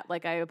out of that.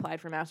 Like I applied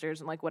for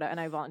masters and like and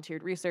I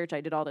volunteered research.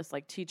 I did all this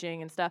like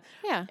teaching and stuff.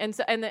 Yeah. And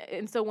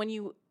so when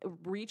you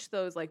reach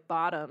those like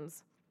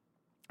bottoms,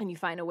 and you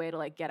find a way to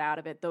like get out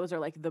of it, those are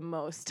like the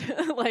most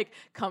like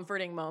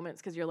comforting moments,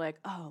 because you're like,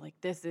 oh, like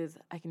this is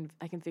I can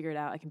figure it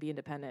out. I can be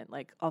independent.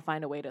 Like I'll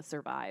find a way to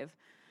survive.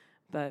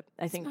 But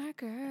I think Smart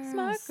girls.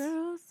 Smart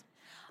girls.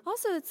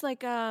 Also, it's like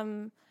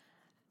college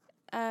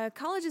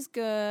is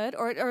good,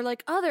 or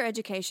like other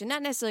education,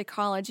 not necessarily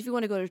college. If you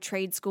want to go to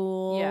trade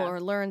school or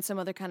learn some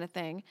other kind of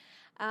thing,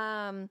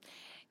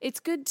 it's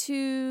good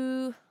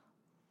to.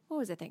 What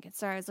was I thinking?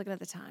 Sorry, I was looking at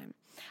the time.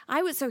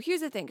 So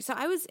here's the thing. So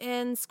I was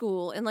in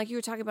school, and like you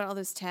were talking about all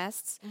those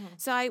tests. Mm-hmm.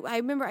 So I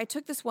remember I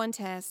took this one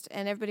test,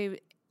 and everybody,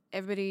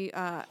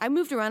 I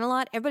moved around a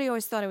lot. Everybody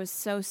always thought I was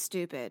so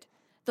stupid.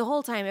 The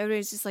whole time,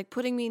 everybody's just like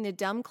putting me in the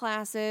dumb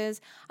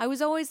classes. I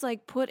was always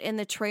like put in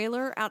the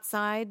trailer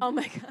outside. Oh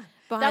my God.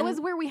 That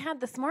was where we had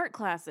the smart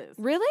classes.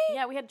 Really?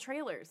 Yeah, we had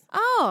trailers.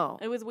 Oh.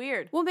 It was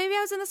weird. Well, maybe I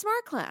was in the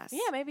smart class.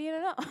 Yeah, maybe you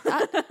don't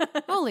know.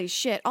 Holy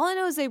shit. All I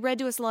know is they read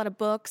to us a lot of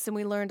books, and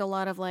we learned a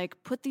lot of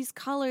like, put these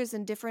colors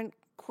in different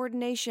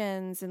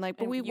coordinations, and like,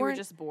 but you were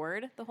just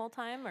bored the whole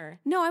time, or?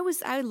 No, I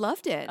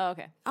loved it. Oh,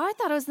 okay. Oh, I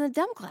thought I was in the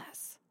dumb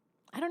class.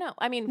 I don't know.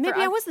 I mean, maybe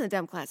I was in the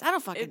dumb class. I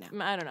don't fucking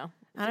know. I don't know.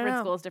 I don't different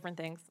know. schools, different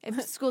things.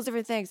 Schools,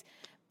 different things.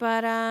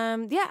 But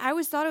yeah, I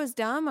always thought I was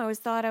dumb. I always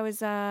thought I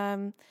was.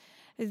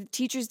 The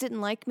teachers didn't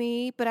like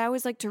me, but I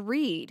always like to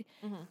read.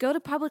 Mm-hmm. Go to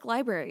public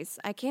libraries.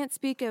 I can't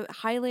speak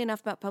highly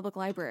enough about public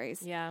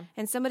libraries. Yeah.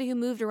 And somebody who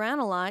moved around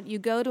a lot, you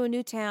go to a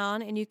new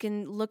town and you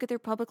can look at their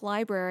public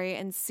library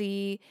and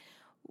see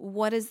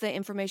what is the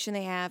information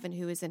they have and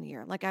who is in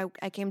here. Like I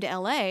came to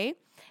LA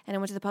and I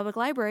went to the public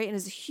library, and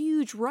there's a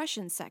huge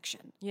Russian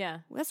section. Yeah.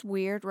 Well, that's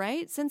weird,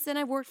 right? Since then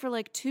I've worked for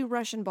like 2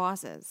 Russian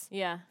bosses.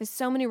 Yeah. There's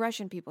so many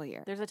Russian people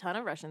here. There's a ton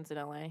of Russians in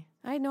LA.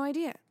 I had no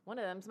idea. One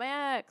of them's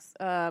my ex.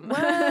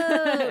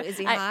 Whoa. Is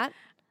he hot?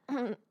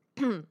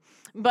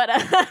 But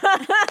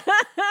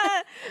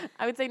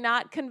I would say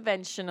not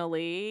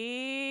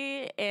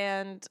conventionally,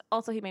 and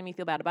also he made me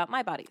feel bad about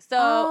my body.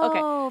 So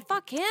okay,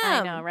 fuck him.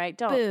 I know, right?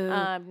 Don't. Boo.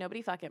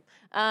 Nobody fuck him.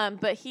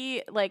 But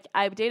he like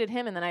I dated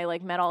him, and then I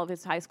like met all of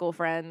his high school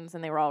friends,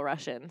 and they were all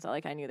Russian. So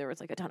like I knew there was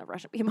like a ton of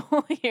Russian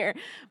people here.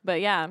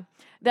 But yeah,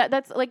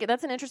 that's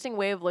an interesting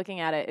way of looking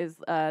at it. Is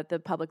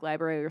the public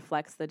library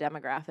reflects the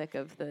demographic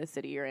of the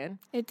city you're in?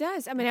 It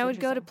does. I mean, I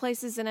would go to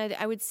places and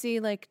I would see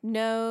like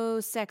no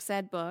sex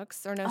ed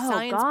books or no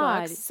science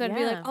books. So I'd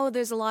be like, oh,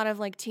 there's a lot of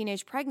like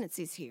teenage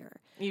pregnancies here.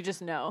 You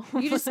just know.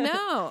 You just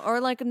know.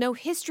 Or like no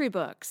history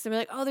books. And be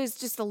like, oh, there's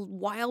just a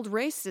wild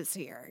races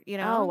here, you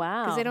know? Oh,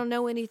 wow. Because they don't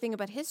know anything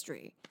about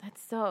history.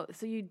 That's so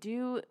you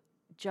do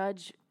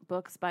judge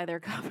books by their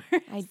covers.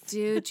 I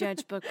do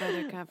judge book by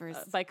their covers.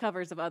 By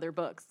covers of other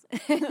books.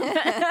 And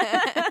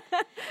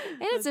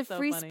it's a so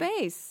free funny.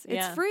 space. It's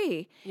Yeah.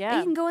 free. Yeah. And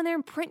you can go in there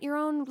and print your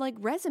own like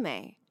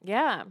resume.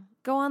 Yeah.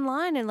 Go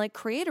online and like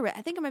create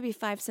I think it might be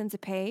 5 cents a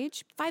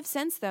page. 5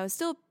 cents though,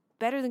 still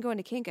better than going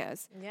to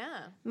Kinko's.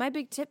 Yeah. My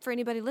big tip for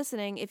anybody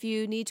listening, if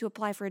you need to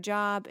apply for a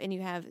job and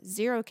you have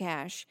zero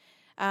cash,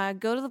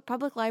 go to the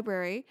public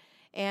library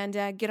and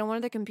get on one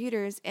of their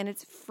computers, and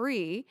it's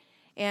free.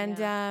 And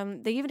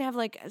they even have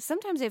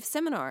sometimes they have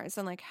seminars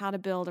on like how to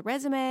build a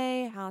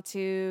resume, how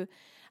to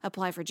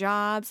apply for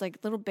jobs, like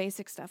little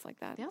basic stuff like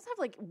that. They also have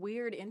like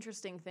weird,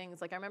 interesting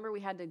things. Like I remember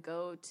we had to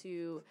go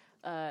to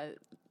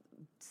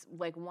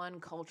like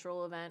one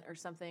cultural event or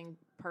something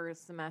per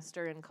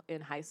semester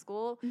in high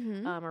school,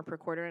 or per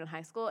quarter in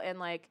high school, and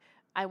like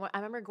I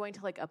remember going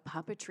to like a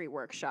puppetry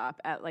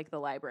workshop at like the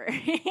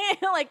library.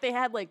 Like they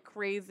had like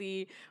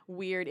crazy,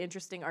 weird,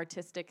 interesting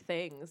artistic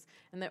things.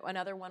 And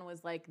another one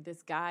was like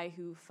this guy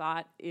who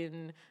fought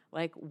in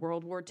like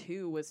World War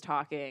II was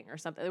talking or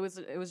something. It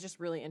was just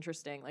really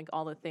interesting. Like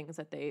all the things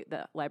that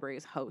the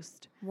libraries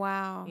host.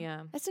 Wow.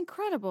 Yeah. That's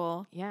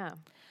incredible. Yeah.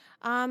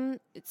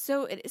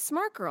 So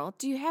Smart Girl,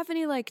 do you have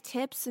any like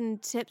tips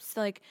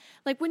like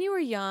when you were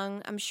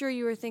young, I'm sure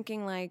you were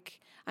thinking like,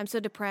 I'm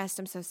so depressed,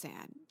 I'm so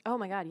sad. Oh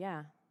my God,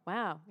 yeah.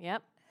 Wow.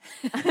 Yep.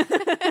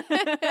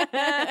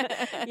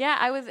 Yeah,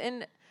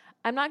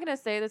 I'm not going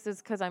to say this is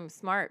because I'm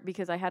smart,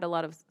 because I had a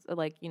lot of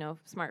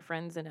smart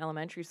friends in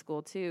elementary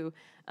school too.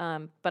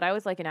 But I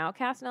was like an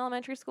outcast in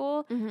elementary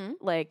school.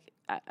 Like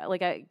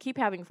I keep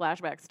having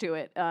flashbacks to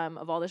it,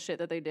 of all the shit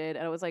that they did.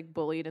 And I was like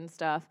bullied and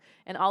stuff.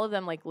 And all of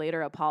them like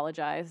later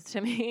apologized to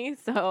me.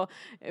 So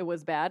it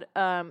was bad.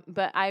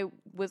 But I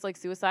was like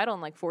suicidal in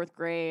like 4th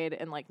grade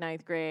and like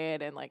 9th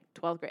grade and like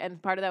 12th grade.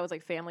 And part of that was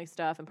like family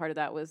stuff. And part of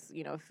that was,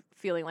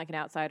 feeling like an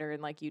outsider in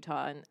like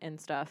Utah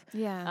and stuff.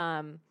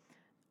 Yeah.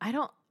 I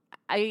don't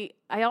know.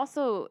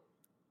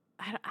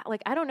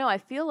 I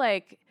feel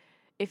like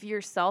if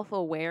you're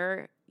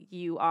self-aware,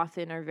 you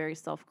often are very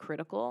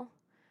self-critical.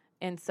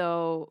 And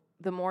so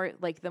the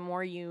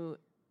more you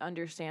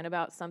understand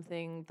about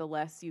something, the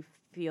less you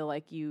feel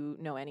like you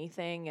know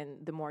anything.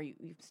 And the more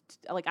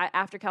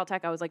after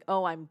Caltech, I was like,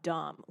 oh, I'm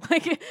dumb.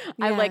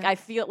 I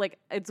feel like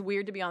it's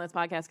weird to be on this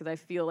podcast because I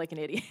feel like an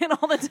idiot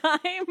all the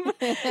time.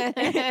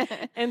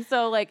 And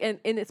so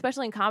and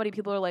especially in comedy,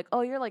 people are like,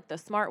 oh, you're like the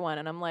smart one.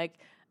 And I'm like,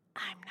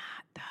 I'm not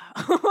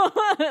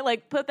though.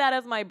 Like put that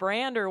as my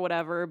brand or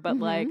whatever, but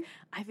like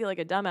I feel like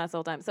a dumbass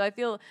all the time. So I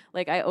feel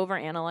like I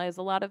overanalyze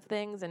a lot of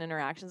things and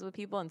interactions with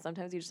people, and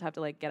sometimes you just have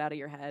to like get out of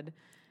your head.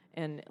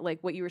 And like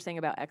what you were saying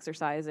about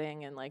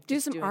exercising and like do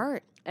some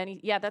art.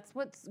 That's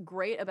what's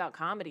great about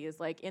comedy is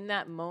like in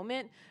that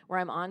moment where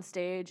I'm on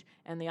stage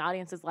and the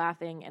audience is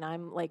laughing and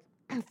I'm like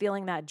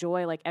feeling that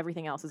joy, like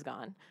everything else is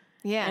gone.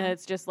 Yeah. And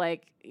it's just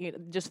like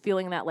just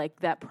feeling that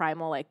like that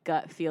primal like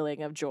gut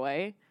feeling of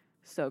joy.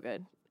 So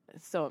good.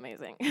 It's so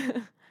amazing.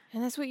 And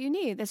that's what you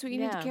need. That's what you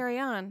need to Yeah. carry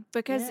on.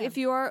 Because if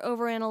you are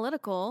over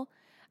analytical,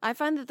 I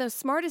find that the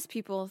smartest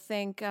people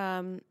think,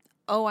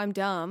 oh, I'm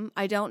dumb.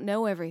 I don't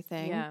know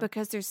everything,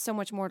 because there's so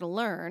much more to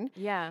learn.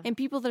 Yeah. And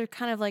people that are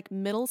kind of like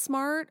middle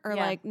smart are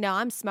like, no,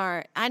 I'm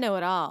smart. I know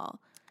it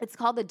all. It's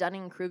called the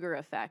Dunning-Kruger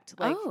effect.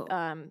 Like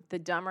Oh. the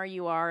dumber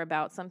you are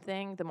about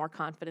something, the more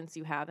confidence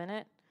you have in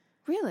it.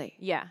 Really?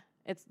 Yeah.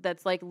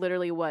 That's like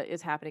literally what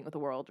is happening with the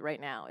world right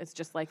now. It's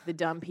just like the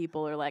dumb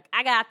people are like,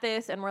 I got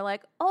this. And we're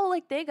like, oh,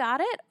 like they got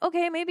it?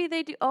 Okay, maybe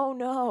they do. Oh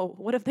no,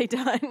 what have they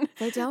done?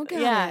 They don't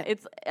get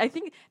it. I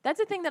think that's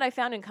the thing that I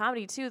found in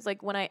comedy too, is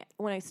like when I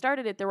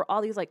started it, there were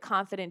all these like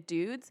confident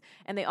dudes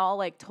and they all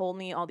like told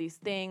me all these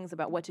things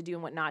about what to do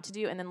and what not to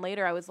do. And then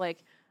later I was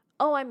like,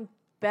 oh, I'm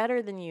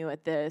better than you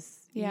at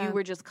this. Yeah. You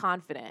were just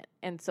confident.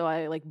 And so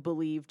I like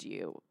believed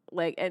you.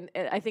 Like, and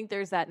I think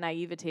there's that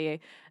naivete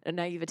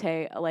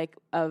like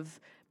of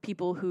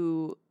people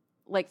who,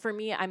 like for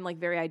me, I'm like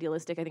very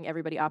idealistic. I think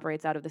everybody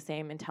operates out of the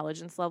same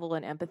intelligence level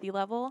and empathy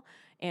level.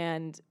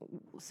 And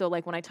so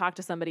like when I talk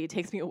to somebody, it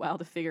takes me a while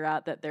to figure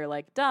out that they're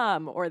like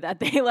dumb or that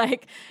they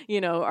like,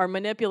 are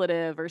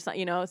manipulative or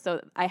something, so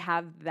I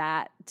have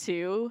that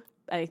too.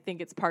 I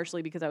think it's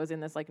partially because I was in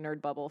this like nerd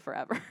bubble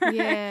forever.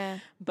 Yeah.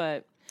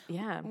 But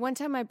yeah. One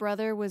time my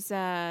brother was,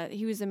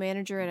 he was a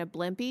manager at a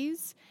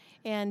Blimpies,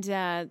 and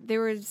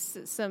there was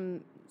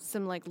some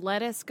like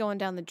lettuce going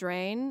down the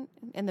drain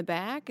in the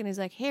back, and he's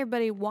like, hey,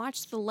 everybody,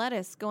 watch the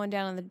lettuce going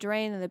down in the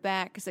drain in the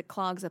back because it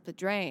clogs up the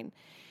drain.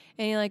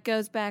 And he like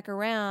goes back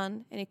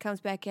around, and he comes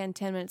back in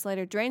 10 minutes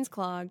later, drain's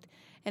clogged,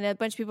 and a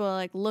bunch of people are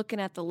like looking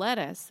at the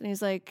lettuce. And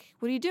he's like,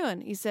 what are you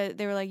doing? He said,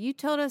 they were like, you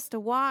told us to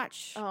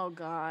watch Oh,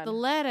 God. the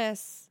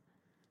lettuce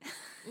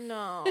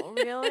No,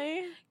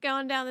 really?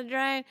 going down the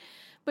drain.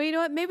 But you know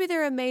what? Maybe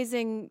they're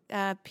amazing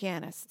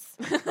pianists.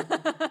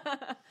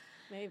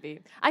 Maybe.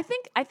 I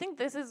think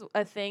this is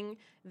a thing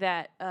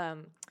that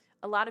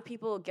a lot of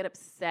people get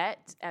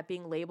upset at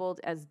being labeled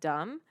as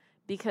dumb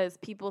because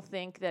people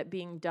think that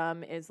being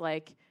dumb is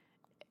like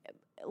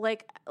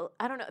like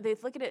I don't know, they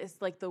look at it as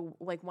like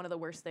one of the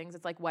worst things.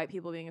 It's like white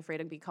people being afraid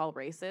to be called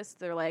racist.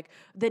 They're like,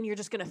 then you're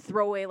just gonna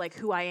throw away like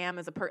who I am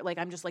as like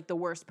I'm just like the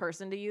worst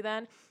person to you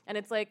then. And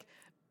it's like,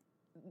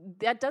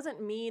 that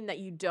doesn't mean that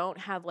you don't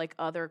have like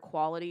other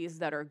qualities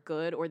that are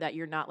good or that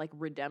you're not like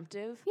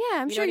redemptive.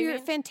 Yeah, I'm sure you're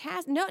mean?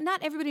 fantastic. No,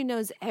 not everybody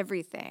knows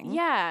everything.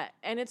 Yeah,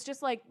 and it's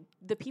just like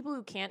the people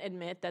who can't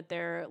admit that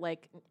they're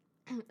like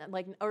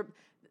like, or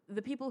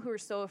the people who are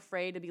so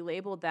afraid to be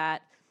labeled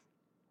that,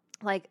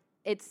 like,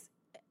 it's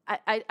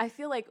I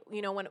feel like,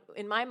 you know, when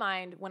in my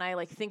mind, when I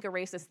like think a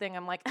racist thing,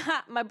 I'm like,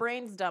 my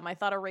brain's dumb. I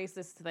thought a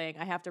racist thing.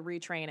 I have to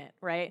retrain it,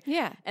 right?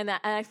 Yeah. And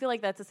I feel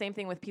like that's the same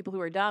thing with people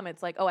who are dumb.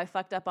 It's like, oh, I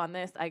fucked up on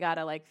this. I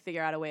gotta like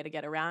figure out a way to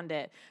get around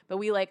it. But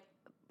we like,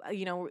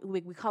 you know,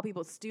 we call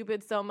people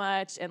stupid so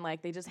much, and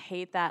like they just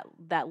hate that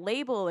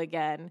label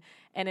again.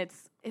 And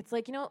it's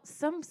like, you know,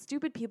 some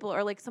stupid people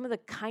are like some of the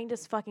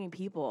kindest fucking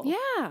people.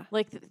 Yeah.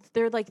 Like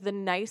they're like the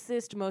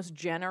nicest, most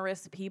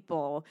generous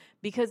people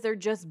because they're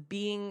just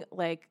being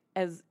like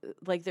as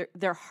like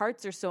their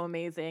hearts are so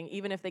amazing,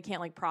 even if they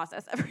can't like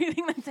process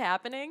everything that's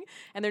happening,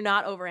 and they're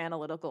not over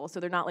analytical, so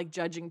they're not like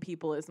judging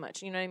people as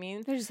much. You know what I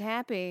mean? They're just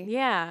happy.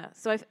 Yeah.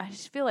 So I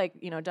just feel like,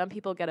 you know, dumb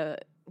people get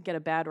a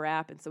bad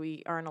rap, and so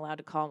we aren't allowed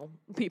to call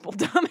people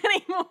dumb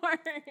anymore.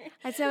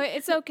 So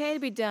it's okay to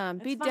be dumb.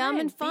 Be dumb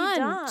and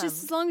fun.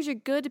 Just as long as you're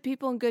good to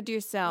people and good to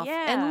yourself.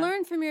 Yeah. And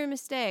learn from your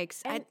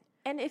mistakes.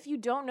 And if you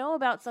don't know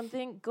about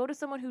something, go to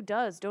someone who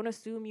does. Don't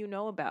assume you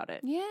know about it.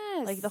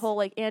 Yes. Like the whole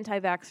like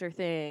anti-vaxxer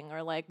thing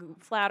or like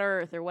flat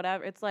earth or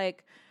whatever. It's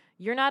like,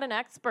 you're not an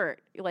expert.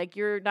 Like,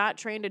 you're not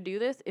trained to do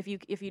this. If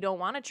you don't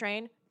want to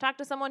train, talk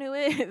to someone who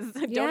is.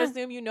 Don't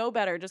assume you know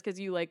better just because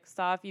you like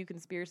saw a few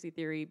conspiracy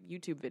theory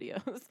YouTube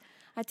videos.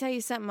 I tell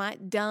you something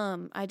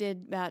I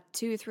did about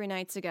 2 or 3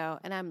 nights ago,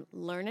 and I'm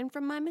learning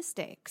from my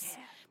mistakes.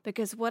 Yeah.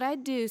 Because what I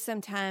do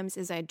sometimes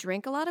is I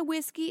drink a lot of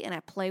whiskey and I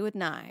play with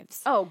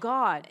knives. Oh,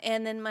 God.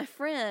 And then my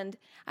friend,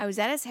 I was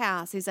at his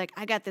house. He's like,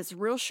 I got this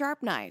real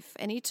sharp knife.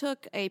 And he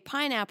took a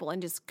pineapple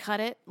and just cut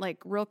it like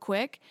real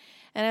quick.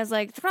 And I was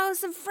like, throw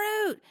some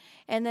fruit.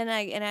 And then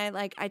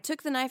I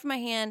took the knife in my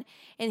hand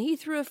and he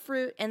threw a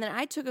fruit. And then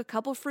I took a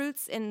couple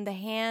fruits in the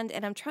hand.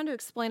 And I'm trying to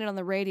explain it on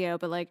the radio,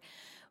 but like,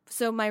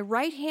 so my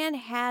right hand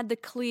had the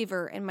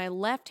cleaver and my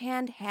left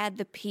hand had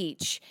the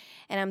peach.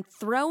 And I'm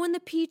throwing the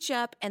peach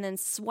up and then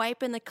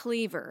swiping the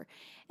cleaver.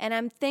 And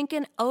I'm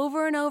thinking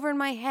over and over in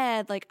my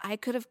head, like I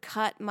could have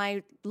cut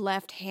my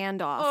left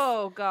hand off.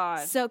 Oh,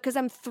 God. So, because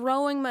I'm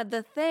throwing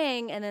the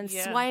thing and then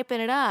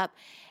swiping it up.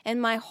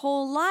 And my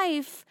whole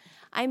life,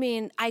 I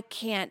mean, I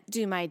can't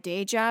do my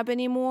day job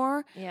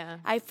anymore. Yeah.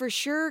 I for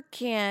sure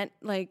can't,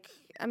 like...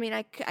 I mean,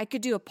 I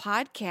could do a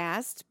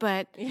podcast,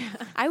 but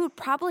I would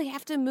probably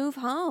have to move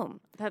home.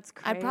 That's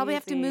crazy. I'd probably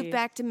have to move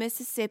back to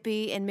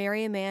Mississippi and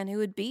marry a man who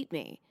would beat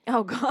me.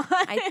 Oh, God.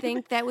 I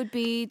think that would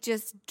be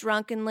just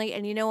drunkenly.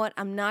 And you know what?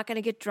 I'm not going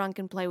to get drunk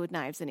and play with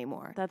knives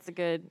anymore. That's a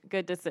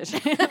good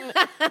decision.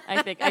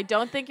 I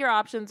don't think your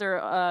options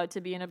are to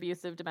be an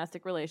abusive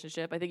domestic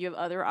relationship. I think you have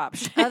other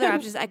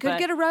options. I could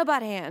get a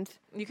robot hand.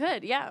 You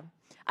could, yeah.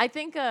 I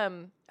think,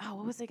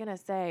 what was I going to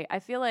say? I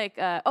feel like,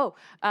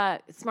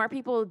 smart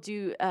people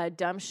do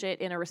dumb shit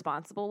in a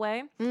responsible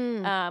way.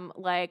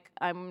 Like,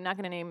 I'm not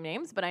going to name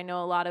names, but I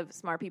know a lot of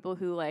smart people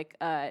who, like,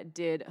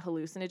 did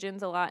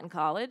hallucinogens a lot in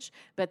college,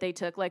 but they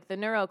took, like, the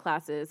neuro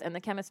classes and the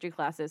chemistry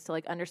classes to,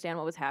 like, understand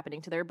what was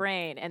happening to their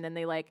brain, and then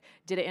they, like,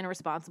 did it in a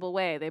responsible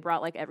way. They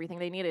brought, like, everything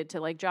they needed to,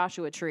 like,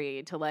 Joshua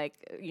Tree to, like,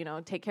 you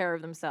know, take care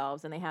of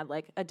themselves, and they had,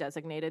 like, a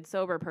designated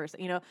sober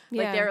person, you know?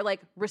 Like, they're,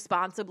 like,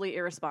 responsibly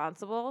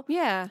irresponsible.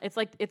 Yeah. It's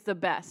like, it's the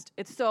best.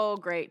 It's so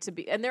great to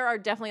be, and there are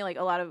definitely like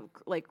a lot of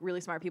like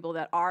really smart people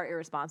that are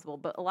irresponsible,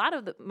 but a lot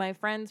of my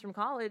friends from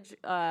college,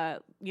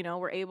 you know,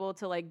 were able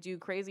to like do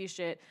crazy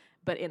shit,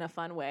 but in a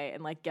fun way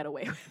and like get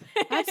away with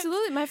it.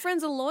 Absolutely. My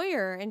friend's a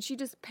lawyer and she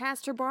just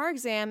passed her bar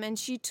exam and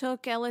she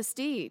took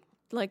LSD.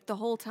 Like the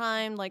whole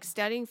time, like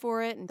studying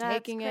for it and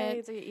taking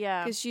it.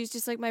 Yeah. Because she's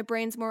just like, my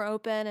brain's more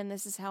open and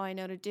this is how I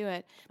know to do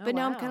it. But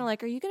now I'm kind of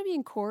like, are you going to be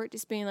in court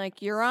just being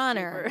like, Your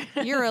Honor,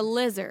 you're a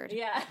lizard?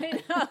 Yeah,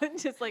 I know.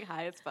 Just like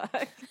high as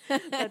fuck.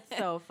 That's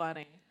so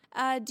funny.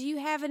 Do you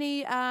have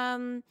any,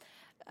 well,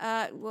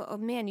 oh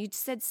man, you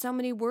said so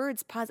many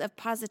words of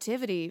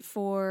positivity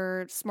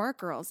for smart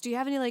girls. Do you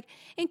have any, like,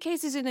 in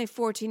case there's any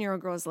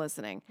 14-year-old girls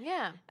listening?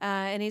 Yeah.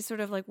 Any sort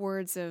of like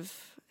words of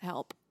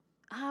help?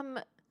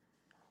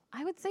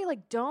 I would say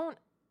like don't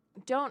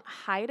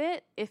hide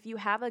it. If you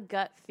have a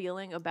gut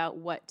feeling about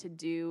what to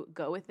do,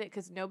 go with it,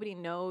 because nobody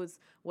knows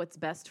what's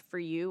best for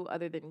you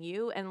other than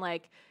you. And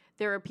like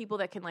there are people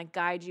that can like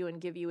guide you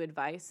and give you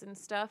advice and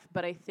stuff,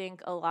 but I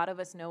think a lot of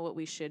us know what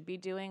we should be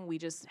doing. We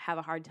just have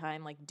a hard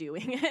time like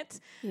doing it.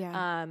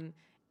 Yeah.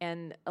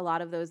 And a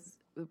lot of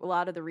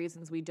the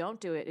reasons we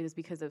don't do it is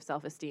because of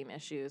self-esteem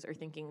issues or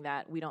thinking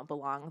that we don't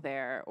belong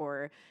there,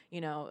 or,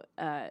 you know,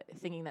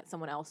 thinking that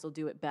someone else will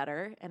do it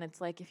better. And it's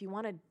like, if you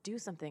want to do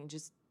something,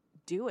 just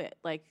do it.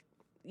 Like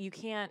you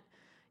can't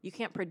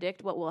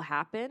predict what will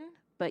happen,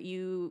 but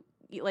you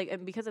like,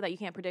 and because of that, you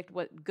can't predict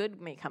what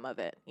good may come of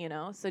it, you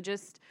know? So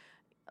just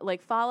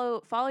like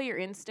follow your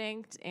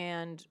instinct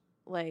and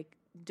like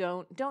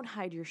don't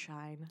hide your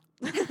shine.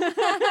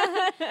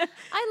 I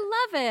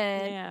love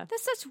it. Yeah.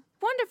 That's such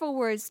wonderful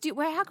words.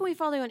 How can we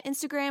follow you on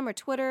Instagram or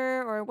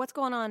Twitter, or what's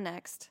going on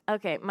next?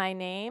 Okay, my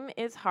name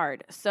is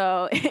hard.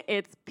 So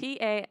it's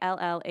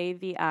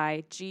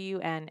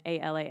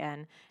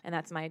PALLAVIGUNALAN, and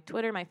that's my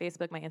Twitter, my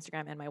Facebook, my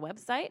Instagram, and my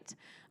website.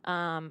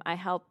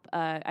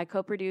 I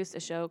co-produce a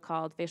show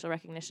called Facial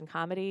Recognition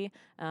Comedy,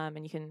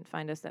 and you can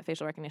find us at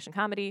Facial Recognition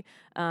Comedy,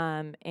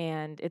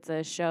 and it's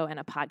a show and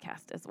a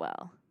podcast as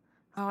well.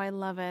 Oh, I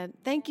love it.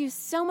 Thank you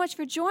so much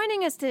for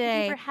joining us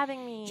today. Thank you for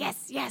having me.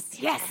 Yes.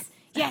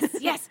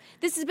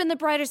 This has been The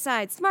Brighter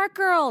Side. Smart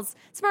girls.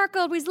 Smart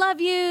girls, love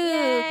you.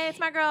 Yay,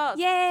 smart girls.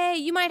 Yay.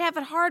 You might have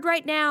it hard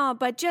right now,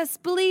 but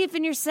just believe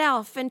in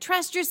yourself and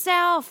trust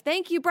yourself.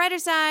 Thank you, Brighter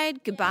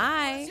Side.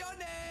 Goodbye.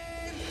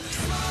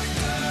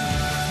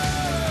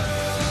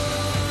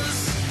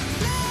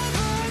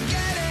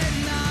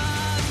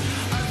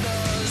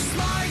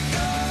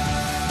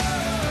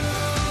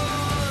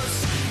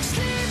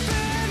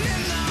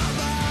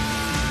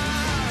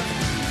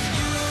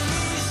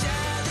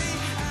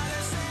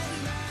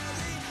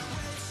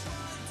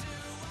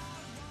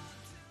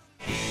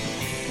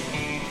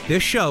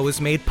 This show is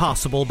made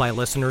possible by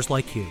listeners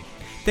like you.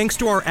 Thanks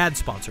to our ad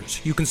sponsors,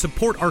 you can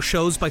support our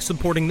shows by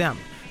supporting them.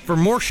 For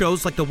more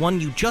shows like the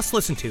one you just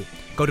listened to,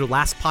 go to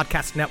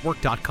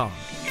lastpodcastnetwork.com.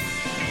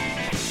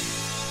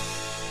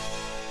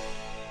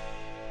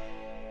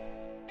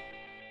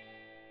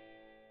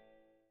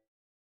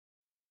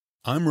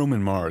 I'm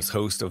Roman Mars,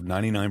 host of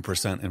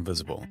 99%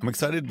 Invisible. I'm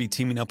excited to be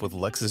teaming up with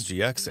Lexus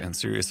GX and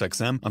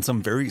SiriusXM on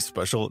some very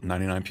special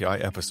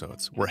 99PI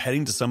episodes. We're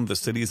heading to some of the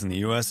cities in the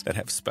U.S. that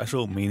have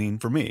special meaning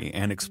for me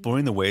and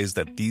exploring the ways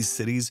that these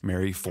cities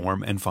marry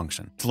form and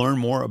function. To learn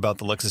more about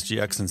the Lexus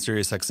GX and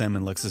SiriusXM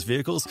and Lexus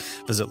vehicles,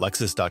 visit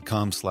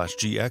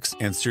lexus.com/GX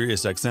and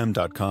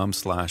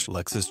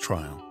SiriusXM.com/Lexus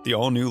Trial. The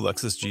all-new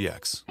Lexus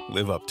GX.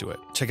 Live up to it.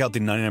 Check out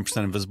the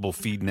 99% Invisible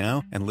feed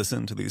now and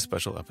listen to these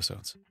special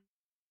episodes.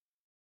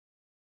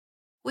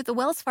 With the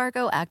Wells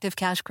Fargo Active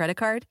Cash Credit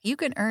Card, you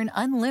can earn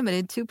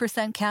unlimited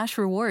 2% cash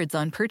rewards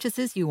on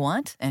purchases you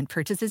want and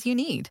purchases you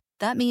need.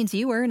 That means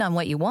you earn on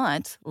what you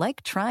want,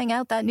 like trying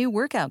out that new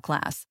workout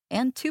class,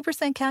 and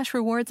 2% cash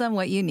rewards on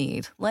what you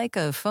need, like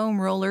a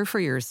foam roller for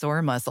your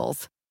sore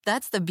muscles.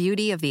 That's the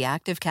beauty of the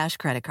Active Cash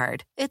Credit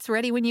Card. It's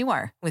ready when you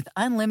are, with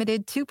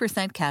unlimited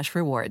 2% cash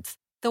rewards.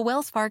 The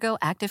Wells Fargo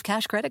Active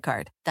Cash Credit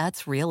Card.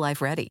 That's real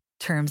life ready.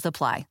 Terms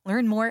apply.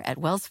 Learn more at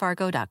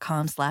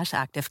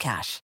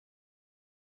wellsfargo.com/activecash.